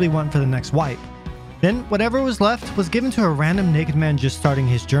possibly want for the next wipe. Then, whatever was left was given to a random naked man just starting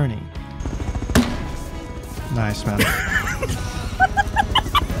his journey. Nice, man.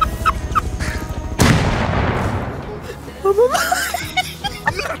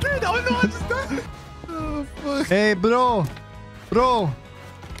 Hey, bro.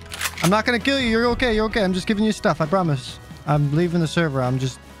 I'm not gonna kill you. You're okay. You're okay. I'm just giving you stuff. I promise. I'm leaving the server. I'm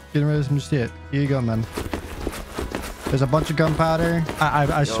just getting rid of some shit. Here you go, man. There's a bunch of gunpowder.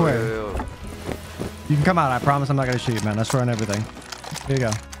 I swear. Yo. You can come out. I promise I'm not gonna shoot you, man. I swear on everything. Here you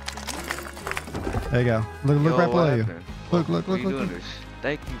go. There you go. Look right below you. Look. This?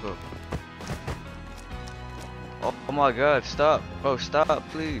 Thank you, bro. Oh my god, stop. Bro, stop,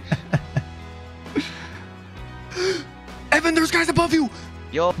 please. Evan, there's guys above you!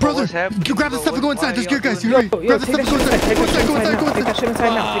 Yo, brother, what's happening? you grab the stuff and go inside. There's gear, guys. Hurry. Yo, Grab the stuff and go inside. Go inside. Go inside. Take that shit inside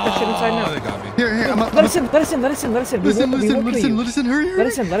now. Take that shit inside now. They got me. Here. Let us in. Listen. Hurry. Let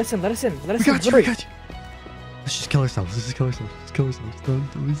us in. We got you. Let's just kill ourselves. Don't.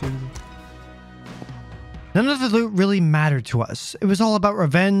 None of the loot really mattered to us. It was all about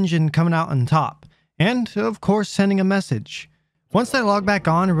revenge and coming out on top. And, of course, sending a message. Once they log back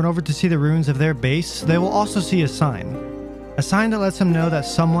on and run over to see the ruins of their base, they will also see a sign. A sign that lets them know that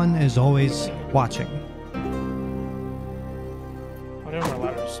someone is always watching. I don't know my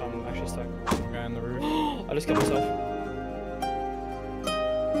ladder, so I'm actually stuck. Guy on the roof. I just killed myself.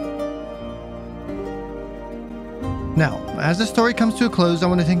 Now, as the story comes to a close, I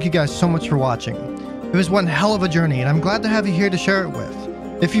want to thank you guys so much for watching. It was one hell of a journey, and I'm glad to have you here to share it with.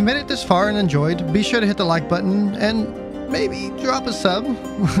 If you made it this far and enjoyed, be sure to hit the like button and maybe drop a sub.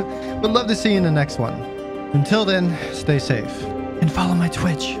 Would love to see you in the next one. Until then, stay safe and follow my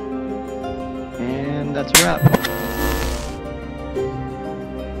Twitch. And that's a wrap.